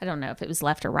I don't know if it was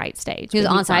left or right stage. He was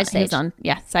but on side He was stage. on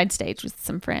side stage with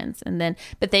some friends, and then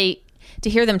to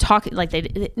hear them talk, like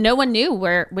no one knew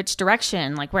which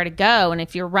direction, like where to go, and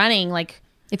if you're running, like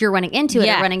if you're running into it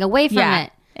or running away from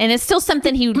it. And it's still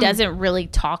something he doesn't really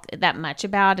talk that much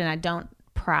about, and I don't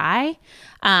pry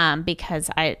because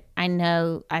I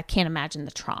know I can't imagine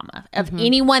the trauma of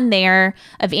anyone there,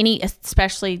 of any,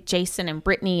 especially Jason and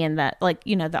Brittany and the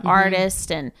the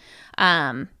artist and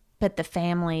but the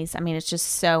families. I mean, it's just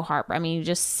so heartbreaking. I mean, you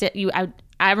just sit.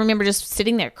 I remember just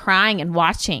sitting there crying and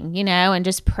watching, and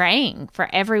just praying for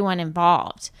everyone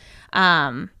involved.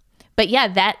 But yeah,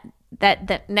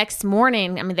 that next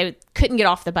morning, I mean, they couldn't get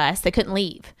off the bus. They couldn't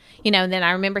leave, and then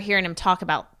I remember hearing him talk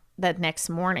about that next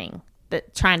morning,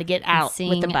 that trying to get out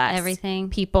with the bus, everything,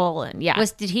 people, and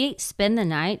did he spend the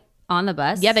night on the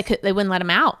bus? Yeah, they wouldn't let him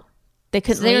out. They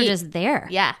couldn't. So they leave. were just there.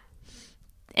 Yeah,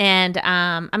 and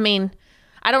I mean,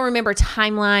 I don't remember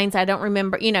timelines. I don't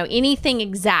remember anything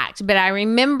exact, but I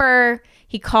remember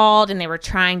he called and they were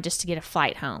trying just to get a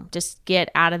flight home, just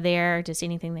get out of there, just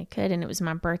anything they could, and it was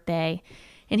my birthday.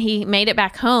 And he made it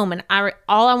back home, and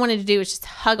all I wanted to do was just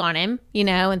hug on him,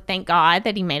 and thank God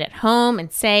that he made it home and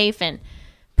safe, and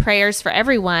prayers for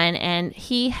everyone. And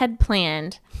he had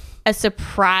planned a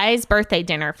surprise birthday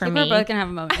dinner for me. We're both gonna have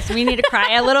a moment. So we need to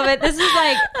cry a little bit. This is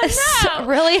like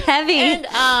really heavy.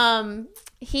 And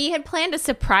he had planned a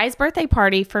surprise birthday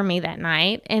party for me that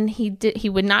night, and he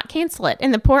would not cancel it.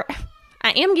 And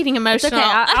I am getting emotional. It's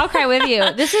okay. I'll cry with you.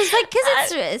 This is like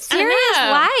because it's serious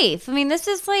life. I mean, this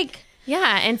is like.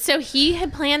 Yeah, and so he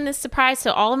had planned this surprise.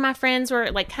 So all of my friends were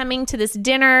like coming to this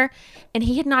dinner, and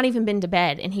he had not even been to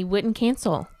bed, and he wouldn't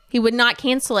cancel. He would not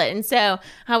cancel it. And so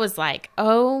I was like,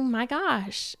 oh my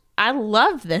gosh, I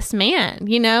love this man,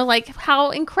 like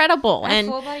how incredible. I have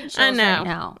full-body chills right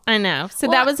now. I know. So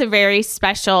that was a very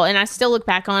special, and I still look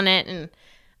back on it, and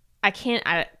I can't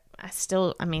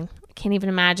even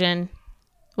imagine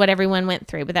what everyone went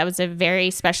through, but that was a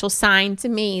very special sign to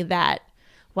me that,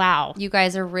 wow, you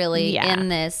guys are really in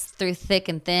this through thick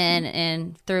and thin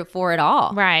and through for it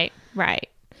all. Right.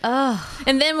 Oh,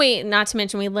 and then not to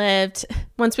mention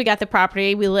once we got the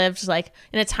property, we lived like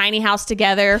in a tiny house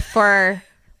together for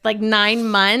like 9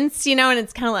 months, and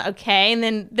it's kind of like, okay.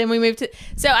 And then we moved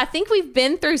so I think we've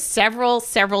been through several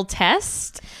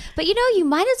tests. But you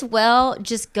might as well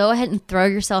just go ahead and throw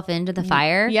yourself into the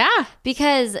fire. Yeah.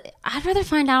 Because I'd rather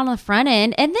find out on the front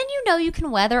end, and then you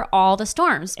can weather all the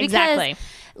storms. Because exactly.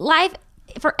 Life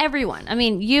for everyone. I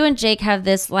mean, you and Jake have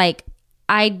this like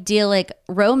idyllic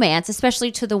romance,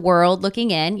 especially to the world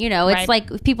looking in. It's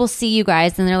like people see you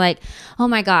guys and they're like, oh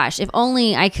my gosh, if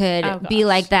only I could be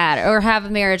like that, or have a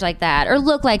marriage like that, or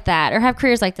look like that, or have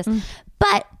careers like this.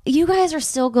 But you guys are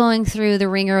still going through the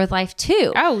ringer with life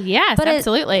too. Oh, yes,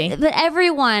 absolutely. But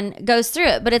everyone goes through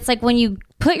it. But it's like when you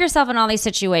put yourself in all these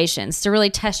situations to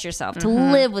really test yourself, to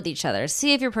live with each other,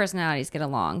 see if your personalities get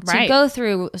along, to go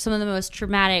through some of the most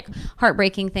traumatic,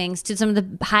 heartbreaking things to some of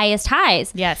the highest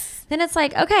highs. Yes. Then it's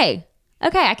like, okay,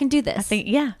 I can do this. I think,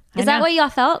 yeah. Is that what y'all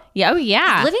felt? Yeah. Oh,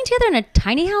 yeah. Living together in a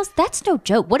tiny house, that's no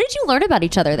joke. What did you learn about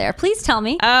each other there? Please tell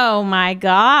me. Oh, my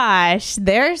gosh.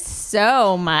 There's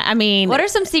so much. I mean. What are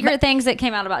some secret things that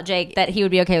came out about Jake that he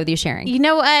would be okay with you sharing? You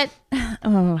know what?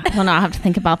 Oh, I don't know. I have to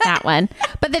think about that one.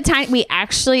 But we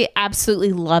actually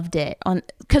absolutely loved it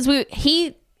because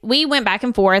we went back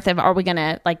and forth of, are we going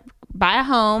to like buy a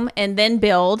home and then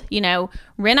build,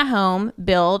 rent a home,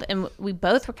 build. And we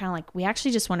both were kind of like, we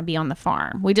actually just want to be on the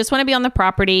farm. We just want to be on the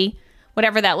property,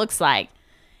 whatever that looks like.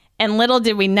 And little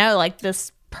did we know, like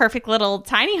this perfect little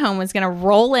tiny home was going to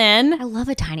roll in. I love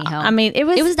a tiny home. I mean, it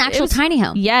was an actual tiny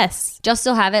home. Yes. Do y'all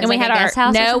still have it? And we had our guest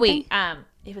house. No,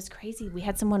 it was crazy. We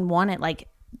had someone want it like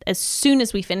as soon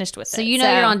as we finished with it. So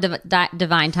you're on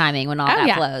divine timing when all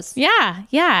that flows.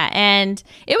 Yeah. And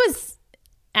it was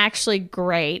actually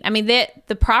great. I mean,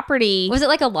 the property... Was it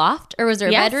like a loft or was there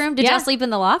a bedroom? Did y'all sleep in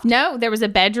the loft? No, there was a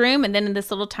bedroom and then in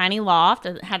this little tiny loft.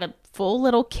 It had a full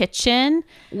little kitchen.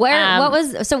 What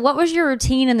was your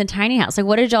routine in the tiny house? Like,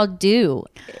 what did y'all do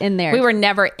in there? We were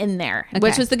never in there,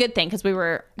 which was the good thing because we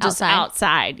were just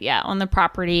outside, on the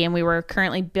property, and we were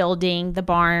currently building the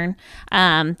barn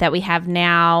that we have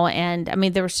now. And I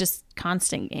mean, there was just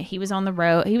constant. He was on the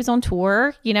road. He was on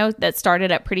tour, that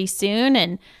started up pretty soon,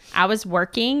 and I was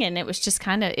working, and it was just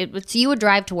kind of it was. So you would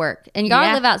drive to work, and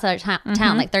y'all live outside of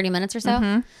town, like 30 minutes or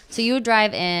so. So you would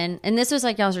drive in, and this was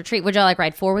like y'all's retreat. Would y'all like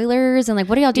ride 4-wheelers and like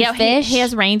what do y'all do? Fish? He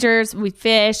has Rangers. We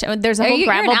fish. There's a whole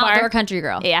gravel you're an outdoor bar. Country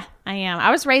girl. Yeah, I am.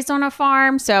 I was raised on a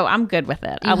farm, so I'm good with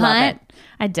it. I love it.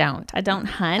 I don't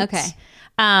hunt. Okay.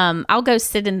 I'll go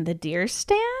sit in the deer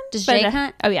stand. Does Jake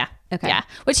hunt? Oh yeah. Okay. Yeah.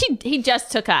 Which he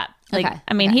just took up. Like, Okay,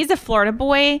 I mean, okay. he's a Florida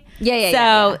boy. Yeah.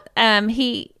 So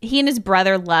he and his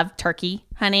brother love turkey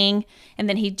hunting, and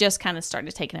then he just kind of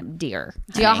started taking up deer.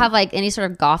 Do y'all hunting. have like any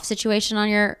sort of golf situation on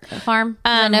your farm?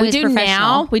 'Cause I know We he's do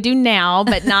professional. now. We do now,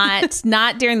 but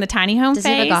not during the tiny home Does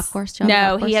phase. he have a golf course? Do you have a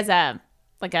No, golf he course? has a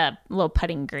little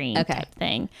putting green Okay. type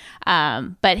thing.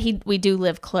 But we do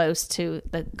live close to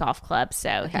the golf club,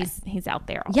 so he's out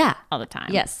there all the time.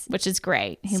 Yes. which is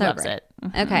great. He So loves great. it.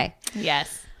 Mhm. Okay.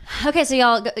 Yes. Okay, so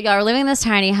y'all are living in this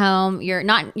tiny home. You're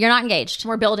not engaged.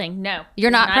 We're building. No.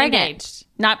 You're not pregnant? Engaged.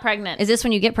 Not pregnant. Is this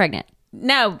when you get pregnant?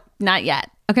 No, not yet.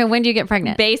 Okay, when do you get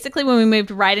pregnant? Basically, when we moved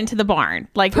right into the barn.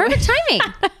 Like Perfect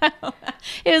timing.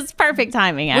 It was perfect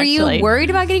timing, Were actually. you worried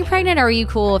about getting pregnant, or were you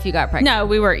cool if you got pregnant? No,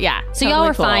 we were, yeah. So y'all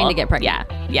were fine to get pregnant?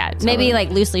 Yeah. Maybe totally. like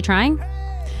loosely trying,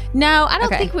 No, I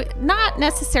don't Okay. think not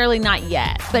necessarily not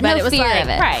yet. but no it was fear like, of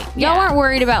it. Right. Y'all yeah. weren't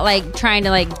worried about like trying to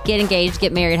like get engaged,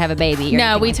 get married, have a baby. Or No,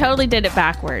 anything we like that. totally did it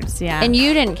backwards. Yeah. And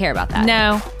you didn't care about that.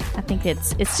 No, I think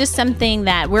it's just something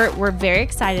that we're very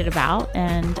excited about,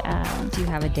 and Do you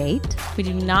have a date? we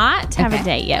do not have Okay. a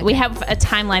date yet. We have a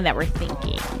timeline that we're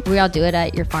thinking. We all do it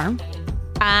at your farm.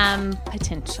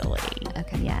 Potentially.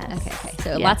 Okay. Yes. Okay.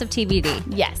 So Yeah. lots of TBD.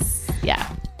 Yes. Yeah.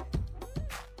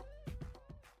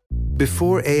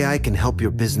 Before AI can help your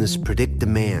business predict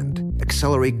demand,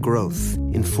 accelerate growth,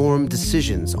 inform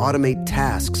decisions, automate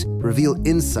tasks, reveal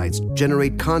insights,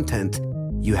 generate content,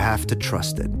 you have to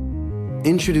trust it.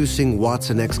 Introducing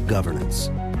Watson X Governance,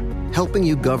 helping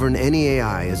you govern any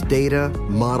AI as data,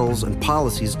 models, and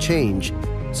policies change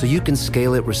so you can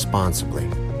scale it responsibly.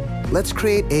 Let's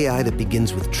create AI that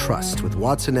begins with trust with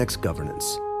Watson X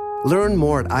Governance. Learn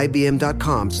more at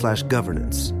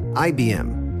ibm.com/governance.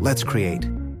 IBM, let's create.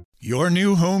 Your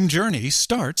new home journey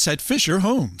starts at Fisher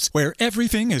Homes, where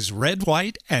everything is red,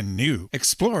 white, and new.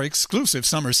 Explore exclusive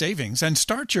summer savings and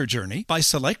start your journey by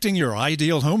selecting your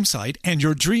ideal home site and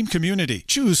your dream community.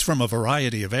 Choose from a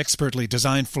variety of expertly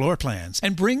designed floor plans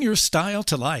and bring your style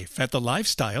to life at the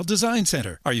Lifestyle Design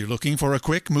Center. Are you looking for a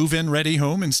quick move-in ready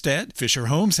home instead? Fisher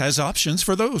Homes has options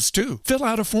for those too. Fill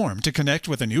out a form to connect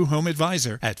with a new home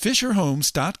advisor at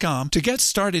fisherhomes.com to get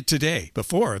started today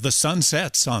before the sun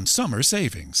sets on summer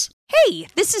savings. Hey,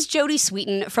 this is Jodie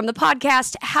Sweetin from the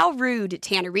podcast How Rude,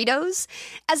 Tanneritos.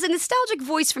 As a nostalgic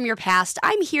voice from your past,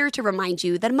 I'm here to remind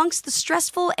you that amongst the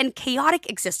stressful and chaotic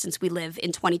existence we live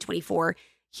in 2024,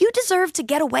 you deserve to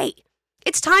get away.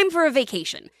 It's time for a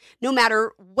vacation, no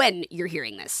matter when you're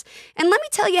hearing this. And let me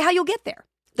tell you how you'll get there.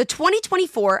 The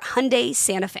 2024 Hyundai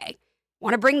Santa Fe.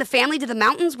 Want to bring the family to the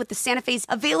mountains with the Santa Fe's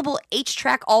available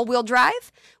H-Track all-wheel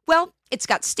drive? Well, it's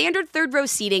got standard third-row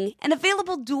seating and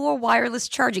available dual wireless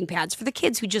charging pads for the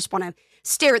kids who just want to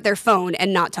stare at their phone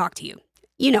and not talk to you.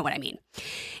 You know what I mean.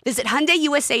 Visit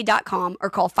HyundaiUSA.com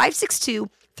or call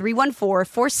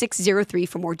 562-314-4603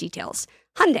 for more details.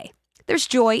 Hyundai, there's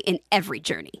joy in every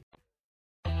journey.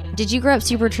 Did you grow up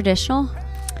super traditional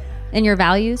in your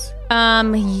values?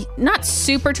 Not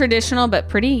super traditional, but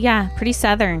pretty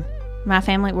Southern. My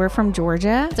family, we're from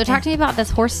Georgia. So talk to me about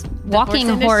this walking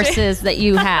industry. horses that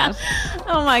you have.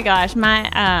 Oh my gosh,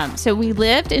 so we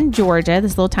lived in Georgia,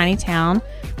 this little tiny town,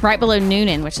 right below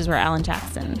Noonan, which is where Alan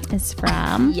Jackson is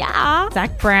from. Yeah.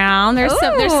 Zach Brown. There's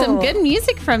some good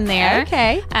music from there.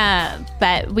 Okay.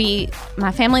 But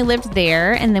my family lived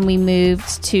there, and then we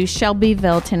moved to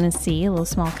Shelbyville, Tennessee, a little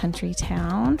small country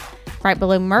town, right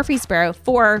below Murfreesboro,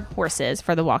 for horses,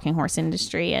 for the walking horse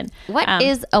industry. And What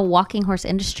is a walking horse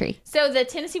industry? so the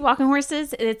Tennessee walking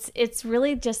horses, it's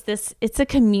really just this. It's a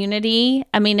community.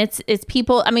 I mean, it's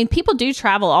people. I mean, people do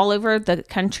travel all over the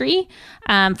country.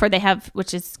 They have,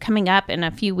 which is coming up in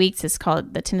a few weeks. It's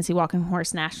called the Tennessee Walking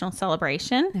Horse National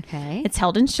Celebration. Okay. It's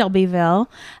held in Shelbyville.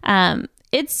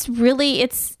 It's really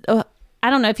I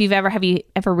don't know if have you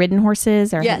ever ridden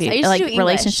horses or Yes, have you, I used to do English.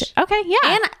 relationship? Okay, yeah,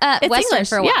 And It's Western English,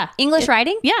 for a while. yeah. English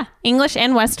riding? Yeah, English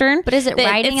and Western. But is it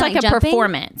riding It's and, like like, a jumping?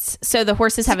 performance. So the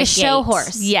horses have like a gate. show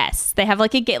horse. Yes, they have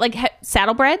like a gate, like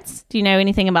saddlebreds. Do you know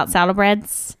anything about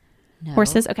saddlebreds? No.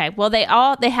 Horses. Okay, well they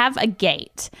have a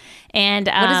gate, and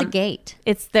What is a gait?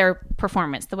 It's their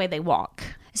performance, the way they walk.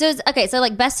 So it's okay. So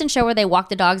like Best in Show where they walk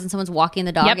the dogs and someone's walking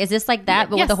the dog. Yep. Is this like that,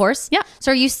 but Yes. with a horse? Yeah.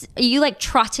 So are you like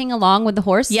trotting along with the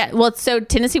horse? Yeah, well, so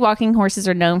Tennessee walking horses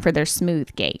are known for their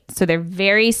smooth gait. So they're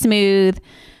very smooth.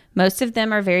 Most of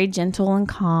them are very gentle and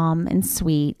calm and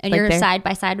sweet. And Like you're they're- side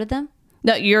by side with them?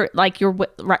 No, yeah.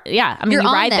 I mean, You're you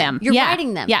on ride them. them. You're Yeah.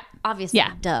 riding them. Yeah, Obviously.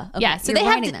 Yeah, Duh. Okay. Yeah. So You're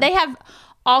riding them. they have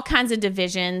all kinds of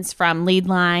divisions from lead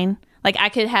line. Like I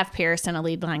could have Paris in a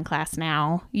lead line class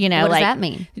now. You know, What does like that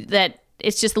mean? That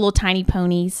it's just little tiny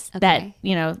ponies that Okay.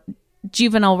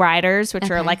 juvenile riders, which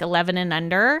are Okay. like 11 and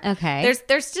under. Okay.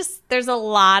 There's a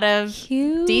lot of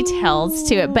details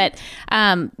to it, but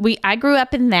I grew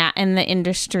up in the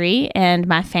industry, and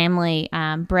my family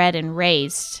bred and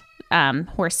raised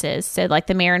horses. So like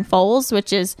the mare and foals,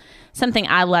 which is something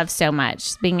I love so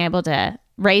much, being able to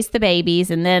raise the babies,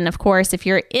 and then of course if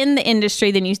you're in the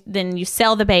industry, then you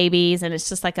sell the babies, and it's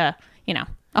just like a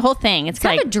whole thing. It's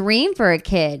kind like of a dream for a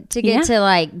kid to get to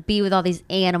like be with all these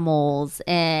animals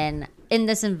and in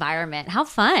this environment. How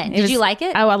fun. Did you like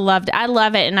it? Oh, I loved it. I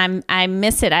love it, and I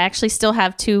miss it. I actually still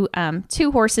have two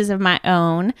horses of my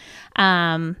own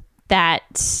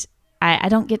that I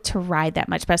don't get to ride that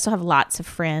much, but I still have lots of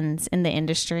friends in the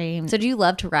industry. So do you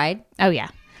love to ride? Oh yeah.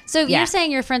 So Yeah. you're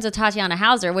saying you're friends with Tatiana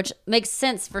Hauser, which makes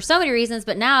sense for so many reasons,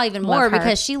 but now even more Love her.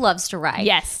 because she loves to ride.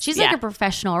 Yes. She's Yeah. like a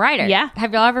professional rider. Yeah.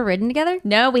 Have y'all ever ridden together?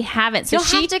 No, we haven't. So You'll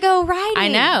have to go riding. I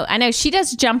know. She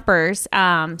does jumpers.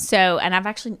 And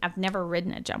I've never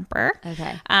ridden a jumper.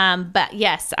 Okay. But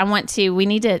yes, we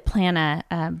need to plan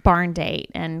a barn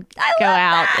date and go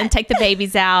out and take the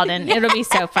babies out, and it'll be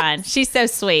so fun. She's so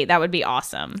sweet. That would be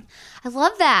awesome. I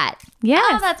love that. Yes.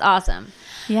 Oh, that's awesome.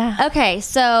 Yeah. Okay,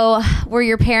 so were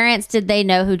your parents, did they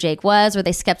know who Jake was? Were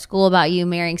they skeptical about you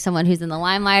marrying someone who's in the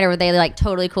limelight, or were they like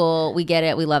totally cool? We get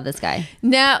it. We love this guy.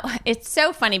 No, it's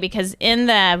so funny because in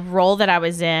the role that I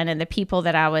was in and the people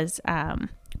that I was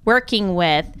working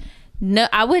with,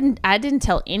 I didn't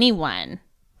tell anyone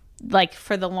like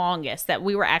for the longest that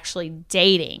we were actually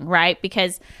dating, right?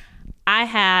 Because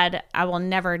I will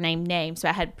never name names, but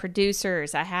I had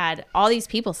producers, I had all these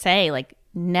people say like,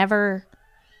 never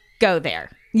go there,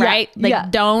 right?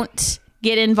 Don't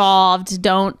get involved.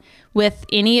 Don't with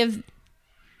any of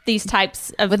these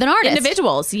types of with an artist.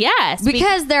 individuals. Yes.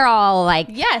 Because they're all like,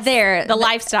 yes, they're the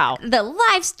lifestyle. The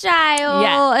lifestyle.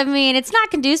 Yeah. I mean, it's not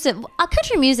conducive.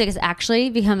 Country music is actually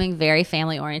becoming very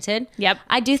family oriented. Yep.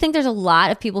 I do think there's a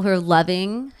lot of people who are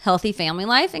loving healthy family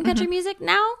life in country music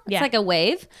now. It's like a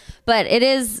wave, but it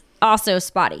is also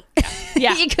spotty.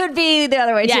 Yeah. It could be the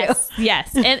other way too.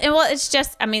 Yes. And well, it's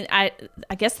just, I mean, I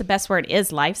guess the best word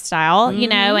is lifestyle, you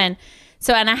know, and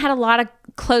so, and I had a lot of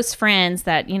close friends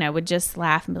that, would just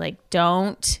laugh and be like,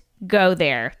 don't go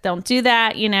there. Don't do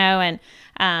that, and,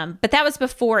 but that was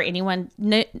before anyone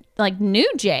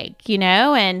knew Jake,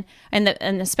 and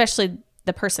especially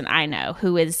the person I know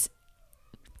who is,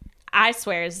 I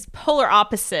swear, is polar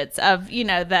opposites of,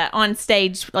 the on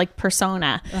stage like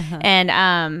persona.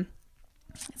 And,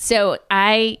 so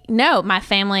I know my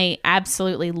family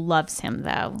absolutely loves him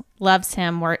though. Loves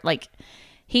him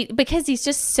because he's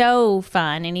just so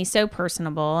fun and he's so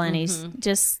personable and he's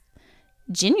just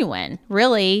genuine,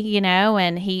 really,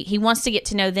 and he wants to get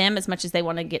to know them as much as they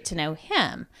want to get to know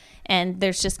him. And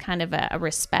there's just kind of a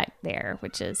respect there,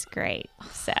 which is great.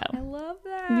 So I love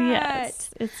that.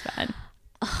 Yes, it's fun.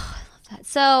 Oh, I love that.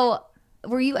 So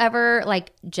were you ever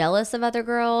like jealous of other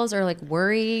girls or like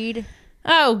worried?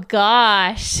 Oh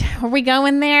gosh, are we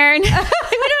going there? We don't have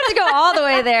to go all the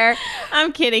way there.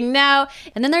 I'm kidding. No.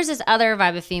 And then there's this other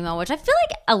vibe of female, which I feel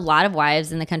like a lot of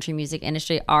wives in the country music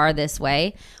industry are this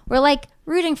way. We're like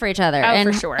rooting for each other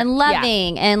for sure. and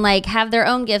loving and like have their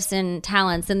own gifts and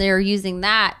talents, and they're using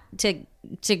that to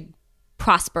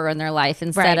prosper in their life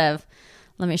instead of,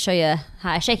 let me show you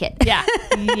how I shake it.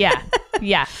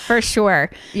 Yeah, for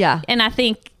sure. Yeah. And I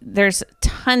think there's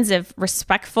tons of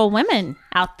respectful women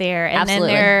out there. And Absolutely.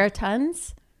 then there are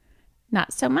tons,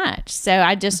 not so much. So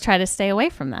I just try to stay away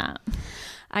from that.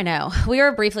 I know. We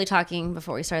were briefly talking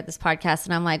before we started this podcast,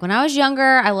 and I'm like, when I was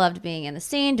younger, I loved being in the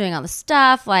scene, doing all the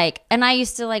stuff, and I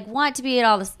used to want to be at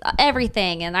all this,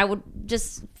 everything, and I would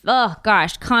just,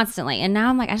 constantly. And now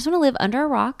I'm like, I just want to live under a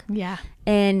rock. Yeah.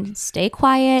 And stay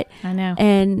quiet. I know.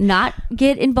 And not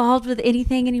get involved with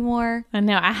anything anymore. I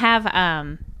know. I have,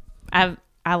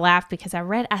 I laugh because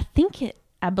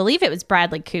I believe it was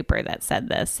Bradley Cooper that said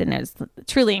this, and it was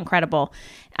truly incredible.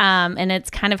 And it's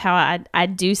kind of how I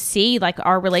do see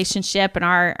our relationship and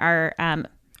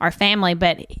our family.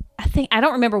 But I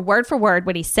don't remember word for word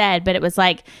what he said, but it was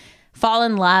fall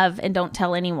in love and don't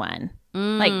tell anyone.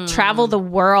 Travel the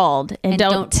world and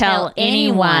don't tell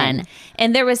anyone.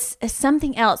 And there was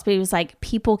something else, but he was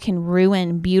people can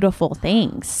ruin beautiful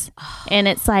things. And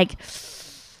it's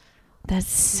that's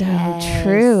so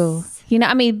true.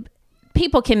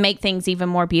 People can make things even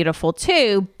more beautiful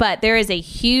too, but there is a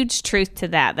huge truth to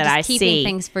that Just I see. Keeping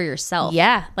things for yourself.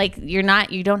 Yeah. you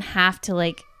don't have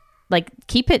to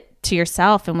keep it to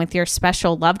yourself and with your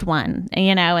special loved one,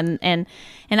 and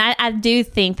I do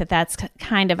think that's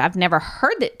kind of, I've never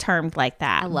heard it termed like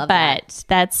that. I love that. But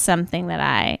that's something that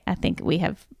I think we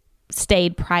have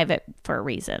stayed private for a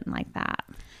reason like that.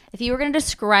 If you were going to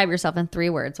describe yourself in 3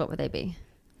 words, what would they be?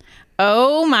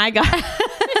 Oh my God.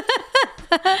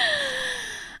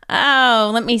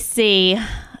 Oh, let me see.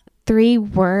 3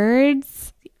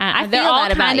 words. I they're feel all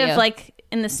that about kind you. of like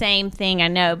in the same thing, I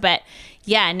know. But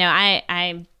yeah, no,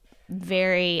 I'm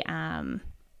very,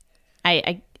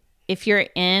 I if you're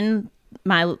in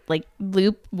my like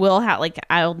loop,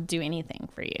 I'll do anything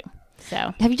for you.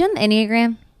 So Have you done the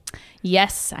Enneagram?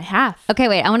 yes, I have. Okay,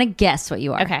 wait. I want to guess what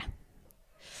you are. Okay.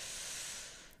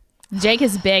 Jake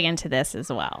is big into this as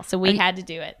well, so we had to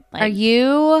do it. Like, Are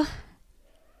you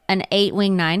an 8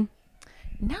 wing 9?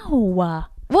 No.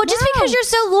 Well, just because you're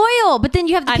so loyal, but then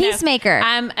you have the I know. peacemaker.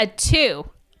 I'm a 2.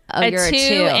 Oh, you're a 2.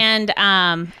 And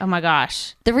oh my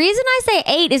gosh, The reason I say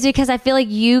 8 is because I feel like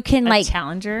you can like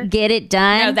challenger. get it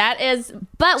done. No, that is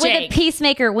but with Jake. a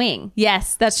peacemaker wing.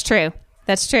 Yes, that's true.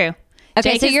 That's true.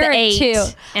 Okay, Jake so is you're the a 8, 2,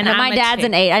 and and my I'm a dad's 2.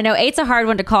 an 8. I know 8's a hard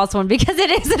one to call someone because it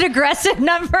is an aggressive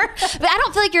number, but I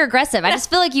don't feel like you're aggressive. I just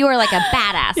feel like you are like a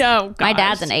badass. Oh, my gosh.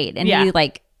 dad's an 8, and Yeah.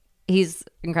 he's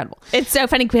incredible. It's so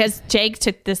funny because Jake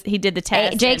took this. He did the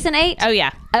test. Jake's an 8. Oh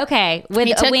yeah. Okay, with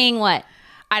He a took- wing what?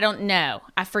 I don't know.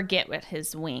 I forget what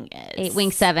his wing is. 8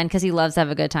 wing 7 because he loves to have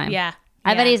a good time. Yeah.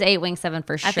 I bet Yeah. he's 8 wing 7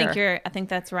 for sure. I think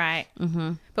that's right.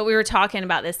 Mm-hmm. But we were talking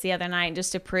about this the other night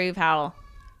just to prove how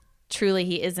truly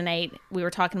he is an 8. We were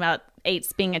talking about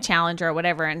 8s being a challenger or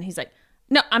whatever, and he's like,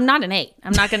 "No, I'm not an 8.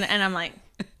 I'm not gonna." And I'm like,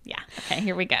 "Yeah, okay,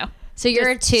 here we go." So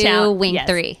you're Just a 2 wing yes.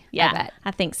 3. Yeah, I bet.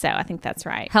 I think so. I think that's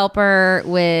right. Helper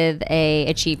with a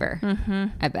achiever. Mm-hmm.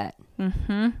 I bet.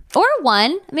 Mm-hmm. Or a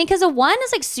 1. I mean, because a 1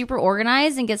 is like super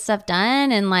organized and gets stuff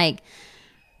done, and like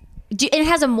it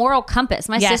has a moral compass.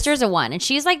 My Yes. sister's a 1, and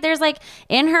she's like, there's like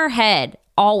in her head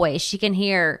always she can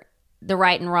hear the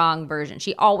right and wrong version.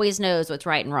 She always knows what's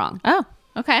right and wrong, Oh,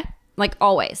 okay. like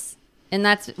always, and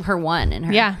that's her 1 in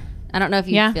her. Yeah. I don't know if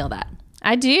you Yeah. feel that.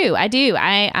 I do.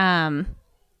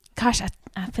 Gosh,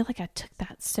 I feel like I took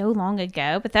that so long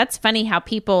ago, but that's funny how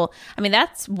people, I mean,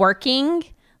 that's working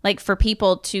like for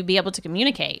people to be able to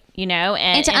communicate, you know,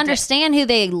 And to understand who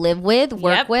they live with,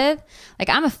 work Yep. with. Like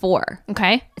I'm a 4.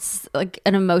 Okay. It's like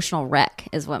an emotional wreck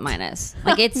is what mine is.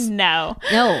 Like it's No.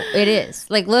 no, it is.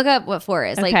 Like look up what 4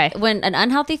 is. Okay. Like when an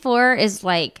unhealthy 4 is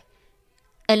like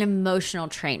an emotional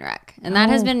train wreck. And that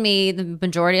has been me the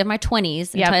majority of my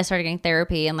 20s Yep. until I started getting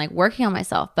therapy and like working on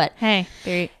myself. But Hey,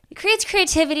 it creates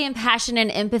creativity and passion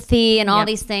and empathy and all Yep.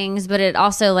 these things, but it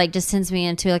also like just sends me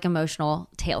into like emotional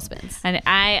tailspins. and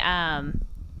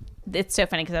it's so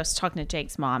funny because I was talking to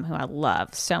Jake's mom, who I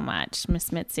love so much,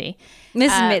 Miss Mitzi.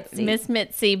 Miss Mitzi. Miss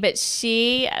Mitzi, but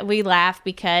we laugh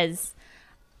because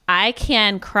I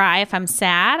can cry if I'm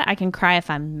sad. I can cry if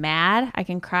I'm mad. I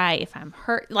can cry if I'm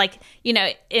hurt. Like, you know,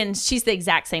 and she's the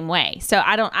exact same way. So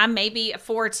I may be a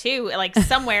 4 too, like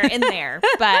somewhere in there.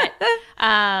 But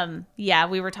yeah,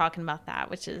 we were talking about that,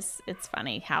 which is, it's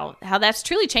funny how that's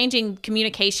truly changing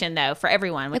communication though for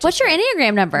everyone. Like, what's your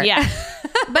Enneagram number? Yeah.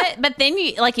 but then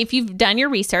you, like, if you've done your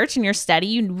research and your study,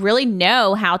 you really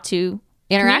know how to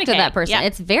Interact with communicate. that person. Yeah.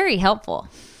 It's very helpful.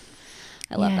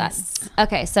 I love Yes. that.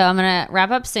 Okay, so I'm going to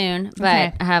wrap up soon, but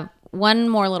Okay. I have one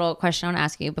more little question I want to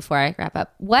ask you before I wrap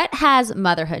up. What has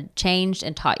motherhood changed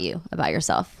and taught you about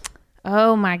yourself?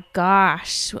 Oh my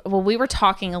gosh. Well, we were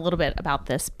talking a little bit about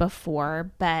this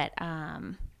before, but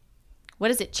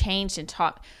what has it changed and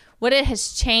taught? What it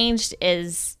has changed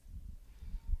is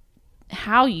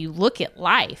how you look at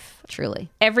life. Truly.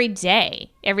 Every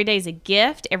day. Every day is a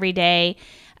gift. Every day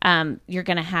you're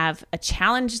going to have a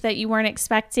challenge that you weren't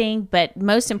expecting, but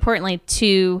most importantly,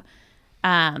 to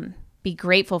be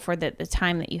grateful for the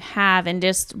time that you have and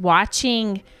just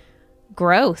watching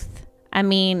growth. I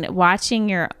mean, watching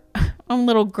your own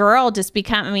little girl just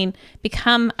become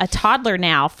a toddler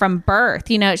now from birth.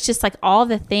 You know, it's just like all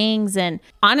the things. And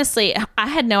honestly, I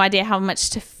had no idea how much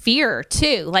to fear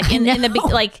too. Like in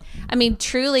the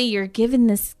truly you're given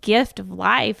this gift of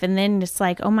life and then it's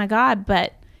like, oh my God,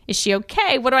 but is she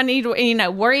okay? What do I need to,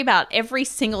 worry about every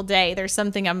single day? There's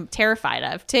something I'm terrified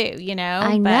of too, you know?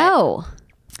 I know.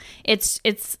 It's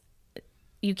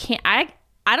you can't, I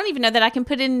don't even know that I can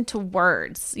put it into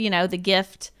words, the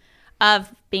gift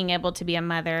of being able to be a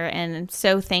mother. And I'm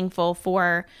so thankful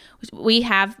for, we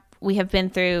have been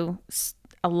through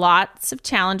lots of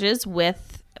challenges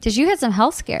with. Did you had some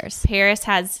health scares? Paris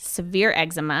has severe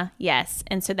eczema. Yes.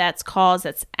 And so that's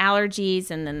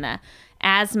allergies and then the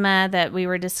asthma that we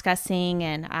were discussing.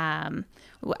 And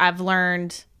I've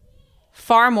learned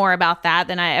far more about that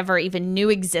than I ever even knew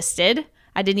existed.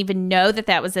 I didn't even know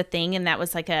that was a thing. And that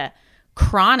was like a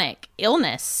chronic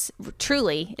illness,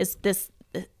 truly, is this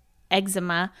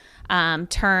eczema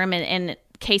term. And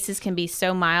cases can be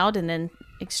so mild and then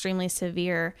extremely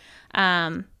severe.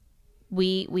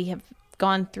 we have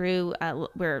gone through,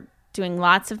 we're doing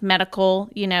lots of medical,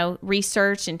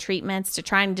 research and treatments to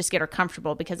try and just get her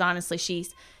comfortable, because honestly, she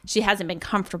hasn't been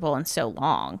comfortable in so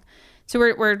long. So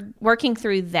we're working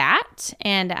through that,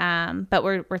 and but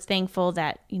we're thankful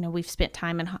that we've spent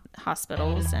time in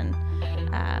hospitals, and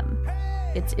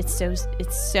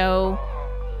it's so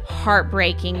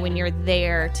heartbreaking when you're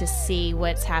there to see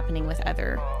what's happening with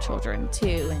other children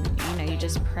too, and you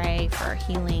just pray for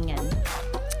healing and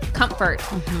comfort.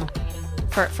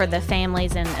 For the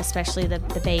families, and especially the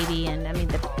baby, and I mean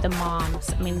the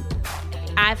moms. I mean,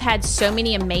 I've had so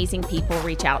many amazing people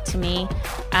reach out to me,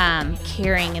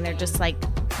 caring, and they're just like,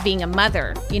 being a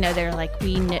mother, they're like,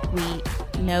 we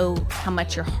know how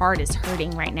much your heart is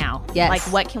hurting right now. Yes. Like,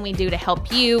 what can we do to help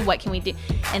you? What can we do?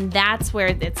 And that's where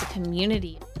it's a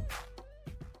community.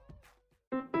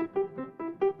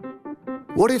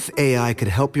 What if AI could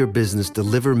help your business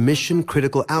deliver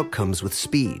mission-critical outcomes with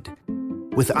speed?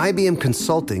 With IBM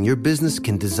Consulting, your business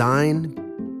can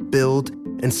design, build,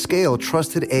 and scale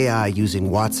trusted AI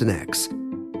using Watson X,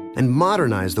 and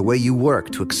modernize the way you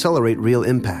work to accelerate real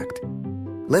impact.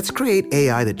 Let's create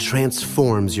AI that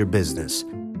transforms your business.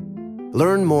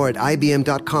 Learn more at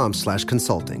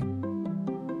ibm.com/consulting.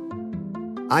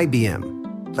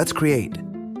 IBM. Let's create.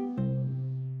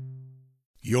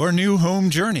 Your new home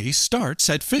journey starts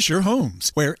at Fisher Homes,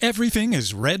 where everything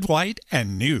is red, white,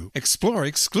 and new. Explore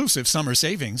exclusive summer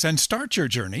savings and start your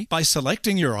journey by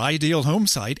selecting your ideal home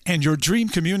site and your dream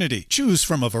community. Choose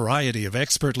from a variety of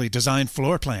expertly designed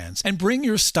floor plans and bring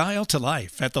your style to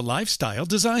life at the Lifestyle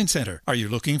Design Center. Are you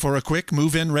looking for a quick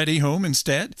move-in ready home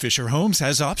instead? Fisher Homes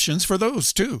has options for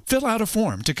those too. Fill out a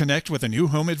form to connect with a new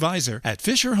home advisor at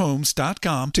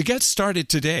fisherhomes.com to get started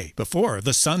today before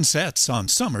the sun sets on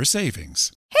summer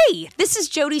savings. Hey, this is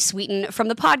Jodie Sweetin from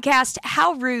the podcast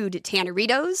How Rude,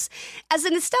 Tanneritos. As a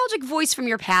nostalgic voice from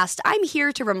your past, I'm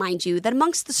here to remind you that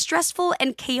amongst the stressful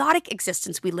and chaotic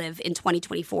existence we live in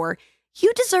 2024,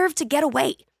 you deserve to get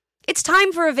away. It's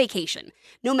time for a vacation,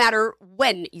 no matter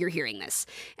when you're hearing this.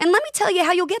 And let me tell you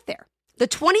how you'll get there. The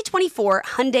 2024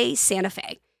 Hyundai Santa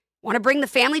Fe. Want to bring the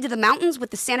family to the mountains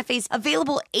with the Santa Fe's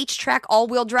available H-Track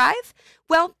all-wheel drive?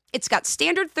 Well, it's got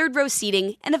standard third-row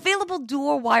seating and available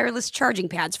dual wireless charging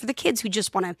pads for the kids who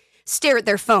just want to stare at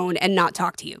their phone and not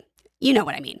talk to you. You know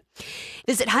what I mean.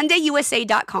 Visit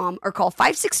HyundaiUSA.com or call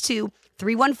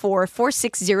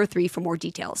 562-314-4603 for more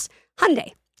details.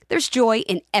 Hyundai, there's joy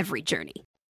in every journey.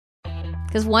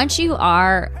 Because once you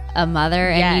are a mother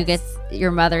and you get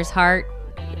your mother's heart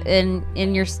in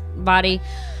your body,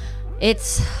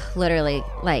 it's literally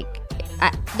like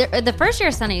the first year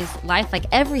of Sunny's life, like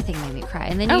everything made me cry.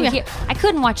 And then hear, I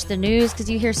couldn't watch the news because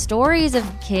you hear stories of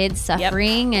kids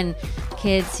suffering and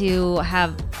kids who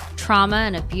have trauma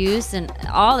and abuse and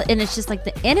all. And it's just like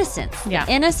the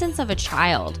innocence of a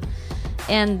child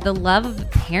and the love of a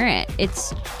parent.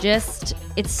 It's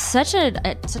such an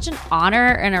honor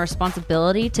and a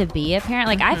responsibility to be a parent.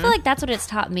 Like I feel like that's what it's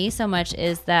taught me so much,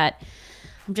 is that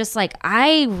I'm just like,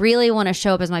 I really want to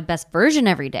show up as my best version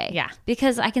every day. Yeah.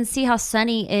 Because I can see how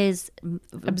Sunny is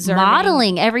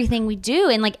modeling everything we do.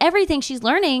 And like everything she's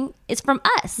learning is from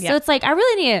us. Yeah. So it's like, I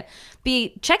really need to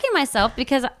be checking myself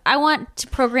because I want to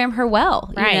program her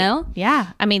well, you know?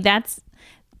 Yeah. I mean,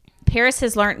 Paris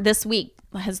has learned this week.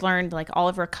 Has learned like all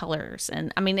of her colors,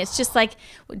 and I mean it's just like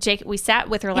Jake. We sat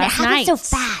with her last night. So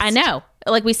fast. I know.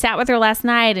 Like we sat with her last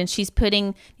night, and she's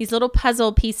putting these little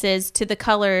puzzle pieces to the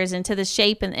colors and to the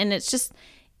shape, and it's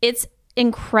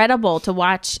incredible to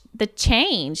watch the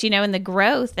change, and the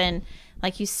growth, and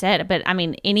like you said. But I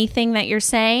mean, anything that you're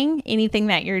saying, anything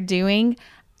that you're doing,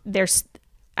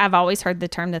 I've always heard the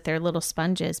term that they're little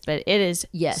sponges, but it is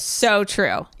so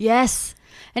true. Yes.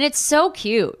 And it's so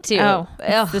cute, too. Oh,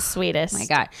 it's the sweetest. My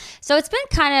God. So it's been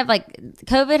kind of like,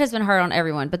 COVID has been hard on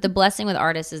everyone, but the blessing with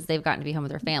artists is they've gotten to be home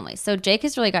with their families. So Jake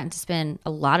has really gotten to spend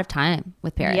a lot of time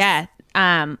with Paris. Yeah.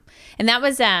 And that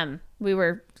was, we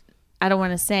were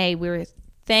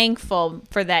thankful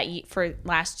for that for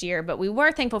last year, but we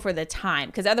were thankful for the time,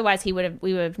 because otherwise we would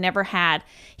have never had.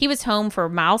 He was home for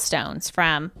milestones,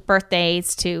 from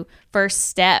birthdays to first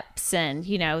steps, and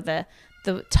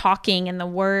the talking and the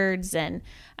words, and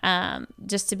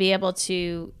just to be able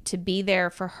to be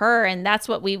there for her. And that's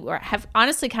what we have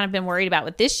honestly kind of been worried about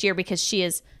with this year, because she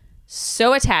is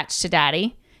so attached to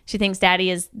Daddy. She thinks Daddy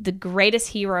is the greatest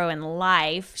hero in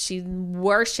life. She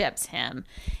worships him.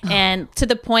 And to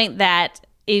the point that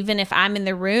even if I'm in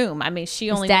the room, I mean, she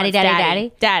only wants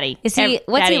Daddy. Is he?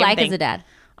 What's he like as a dad?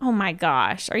 Oh my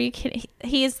gosh, are you kidding?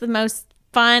 He is the most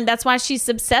fun. That's why she's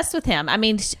obsessed with him. I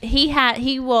mean,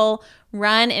 he will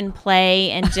run and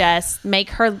play and just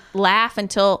make her laugh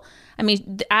until I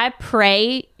mean, I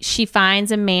pray she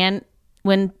finds a man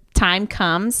when time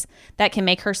comes that can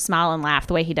make her smile and laugh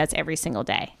the way he does every single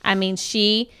day. I mean,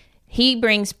 he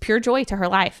brings pure joy to her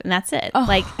life, and that's it. Oh.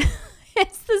 Like,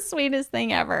 it's the sweetest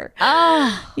thing ever.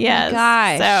 Oh, yes. my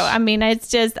gosh. So, I mean, it's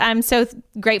just, I'm so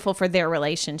grateful for their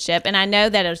relationship. And I know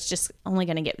that it's just only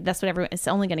going to get, it's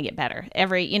only going to get better.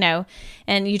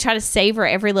 And you try to savor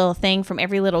every little thing, from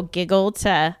every little giggle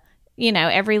to,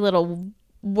 every little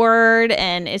word.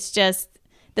 And it's just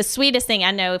the sweetest thing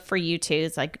I know for you too,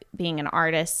 is like being an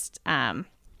artist,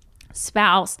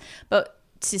 spouse, but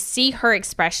to see her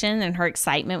expression and her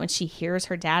excitement when she hears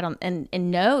her dad and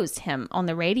knows him on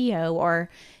the radio,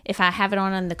 or if I have it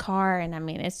on in the car. And I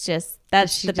mean, it's just,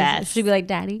 that's the best. She'd be like,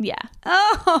 Daddy. Yeah.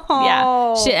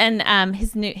 Oh, yeah. And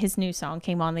his new song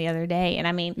came on the other day, and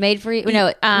I mean, Made for You.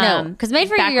 No, because Made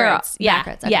for You, you're Backwards.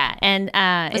 Backwards. Okay. Yeah. And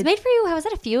was Made for You? How was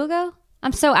that, a few ago?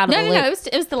 I'm so out of the loop. No.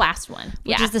 It was the last one.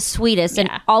 Which is the sweetest, and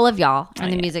all of y'all in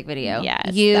the music video.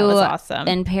 Yes, you, that was awesome.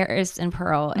 And Paris and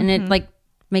Pearl, and it like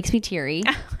makes me teary.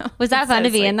 Was that fun to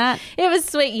be in that? It was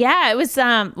sweet. Yeah, it was.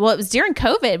 It was during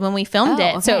COVID when we filmed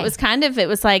it, okay. so it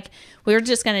was like we were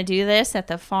just going to do this at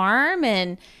the farm,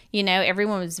 and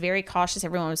everyone was very cautious.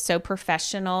 Everyone was so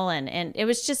professional, and it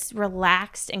was just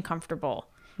relaxed and comfortable,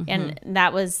 and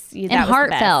that was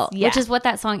heartfelt, yeah. which is what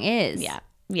that song is.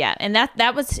 Yeah, and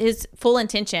that was his full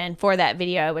intention for that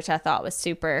video, which I thought was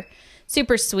super,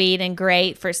 super sweet and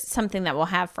great for something that we'll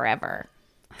have forever,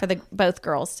 for both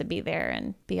girls to be there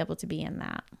and be able to be in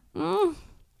that.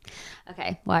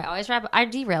 Okay. Well, I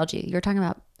derailed you. You were talking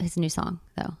about his new song,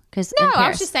 though. I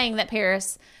was just saying that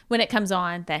Paris, when it comes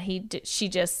on, that she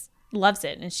just loves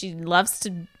it, and she loves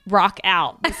to rock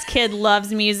out. This kid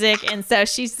loves music, and so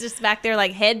she's just back there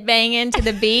like head banging to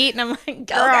the beat, and I'm like,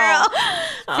 go girl,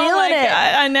 feeling it.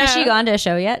 God, I know. Has she gone to a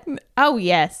show yet? Oh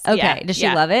yes. Okay. Yeah, Does she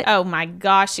love it? Oh my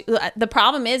gosh. The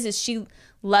problem is she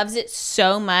loves it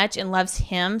so much and loves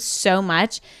him so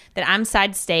much that I'm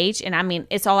side stage, and I mean,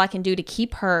 it's all I can do to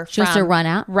keep her She wants to run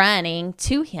out? running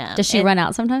to him. Does she run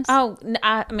out sometimes? Oh,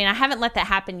 I mean, I haven't let that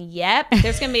happen yet, but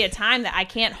there's going to be a time that I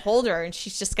can't hold her, and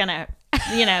she's just going to,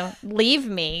 leave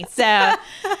me. So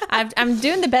I'm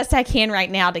doing the best I can right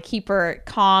now to keep her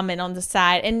calm and on the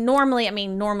side. And normally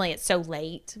it's so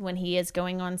late when he is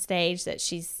going on stage that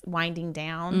she's winding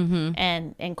down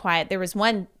and quiet. There was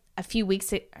one a few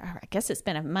weeks, I guess it's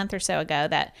been a month or so ago,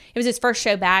 that it was his first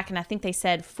show back, and I think they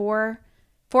said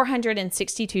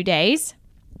 462 days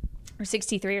or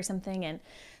 63 or something. And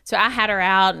so I had her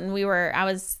out, and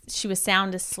she was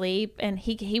sound asleep, and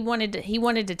he wanted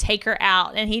to take her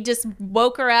out, and he just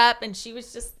woke her up, and she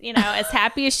was just, as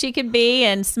happy as she could be,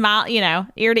 and smile,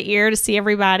 ear to ear to see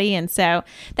everybody. And so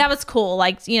that was cool.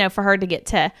 Like, for her to get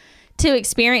to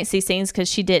experience these things, 'cause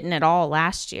she didn't at all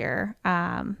last year.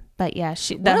 But yeah,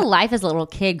 what a life as a little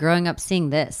kid growing up seeing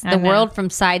this. The world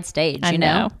from side stage, and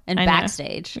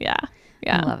backstage. Yeah.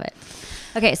 I love it.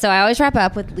 Okay, so I always wrap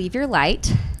up with Leave Your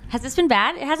Light. Has this been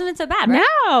bad? It hasn't been so bad, right?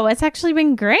 No, it's actually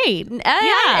been great.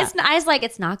 I was like,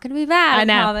 it's not going to be bad.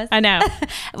 I know.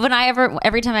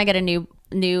 Every time I get a new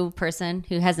person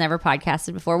who has never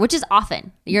podcasted before, which is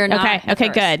often. You're not. Okay,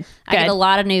 good. I get a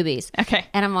lot of newbies. Okay.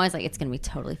 And I'm always like, it's going to be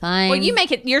totally fine. Well,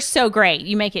 you're so great.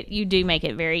 You do make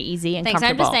it very easy and Thanks.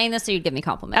 comfortable. I'm just saying this so you'd give me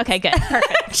compliments. Okay, good.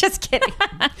 Perfect. Just kidding.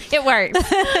 It works.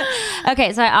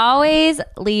 Okay, so I always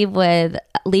leave with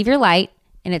Leave Your Light,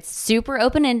 and it's super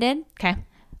open-ended. Okay.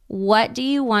 What do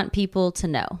you want people to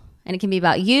know? And it can be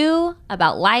about you,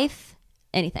 about life,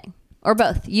 anything, or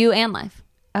both, you and life.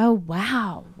 Oh,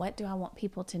 wow. What do I want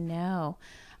people to know?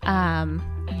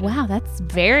 Wow, it's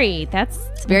very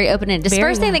open-ended. Just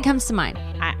first thing that comes to mind.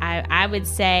 I would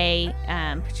say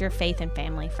put your faith and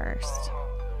family first,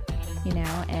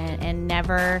 and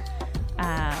never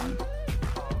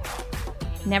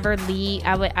leave.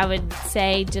 I would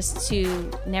say just to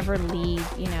never leave,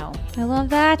 I love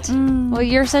that. Well,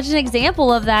 you're such an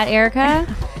example of that, Erica.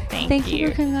 Thank you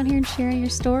for coming on here and sharing your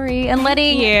story and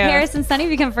letting Paris and Sunny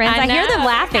become friends. I hear them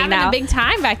laughing now. Having a big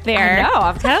time back there. I know.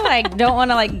 I'm kind of like, don't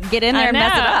want to get in there and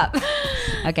mess it up.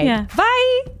 Okay. Yeah.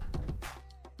 Bye.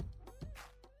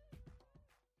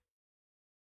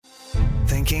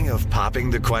 Thinking of popping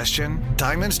the question?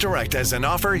 Diamonds Direct has an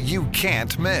offer you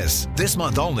can't miss. This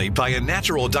month only, buy a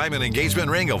natural diamond engagement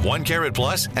ring of 1 carat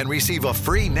plus and receive a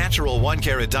free natural 1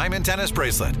 carat diamond tennis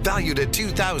bracelet valued at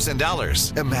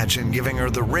 $2,000. Imagine giving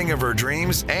her the ring of her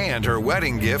dreams and her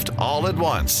wedding gift all at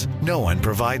once. No one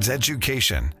provides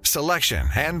education, selection,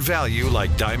 and value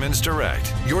like Diamonds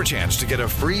Direct. Your chance to get a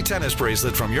free tennis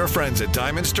bracelet from your friends at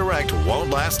Diamonds Direct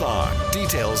won't last long.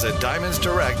 Details at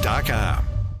diamondsdirect.com.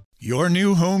 Your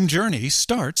new home journey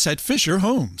starts at Fisher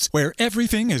Homes, where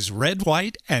everything is red,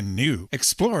 white, and new.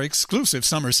 Explore exclusive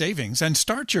summer savings and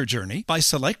start your journey by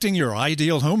selecting your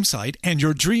ideal home site and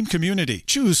your dream community.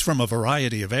 Choose from a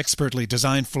variety of expertly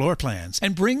designed floor plans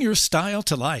and bring your style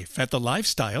to life at the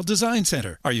Lifestyle Design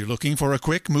Center. Are you looking for a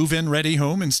quick move-in ready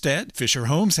home instead? Fisher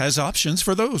Homes has options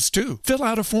for those too. Fill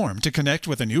out a form to connect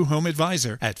with a new home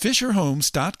advisor at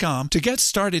fisherhomes.com to get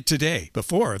started today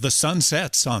before the sun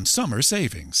sets on summer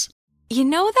savings. You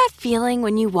know that feeling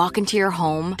when you walk into your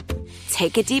home,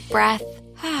 take a deep breath,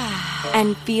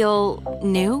 and feel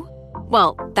new?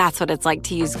 Well, that's what it's like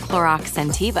to use Clorox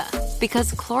Scentiva.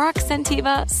 Because Clorox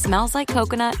Scentiva smells like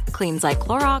coconut, cleans like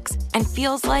Clorox, and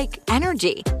feels like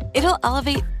energy. It'll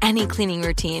elevate any cleaning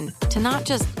routine to not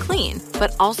just clean,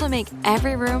 but also make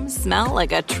every room smell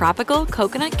like a tropical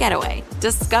coconut getaway.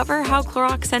 Discover how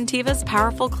Clorox Scentiva's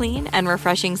powerful clean and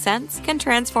refreshing scents can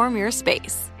transform your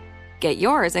space. Get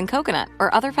yours in coconut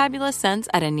or other fabulous scents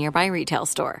at a nearby retail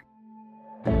store.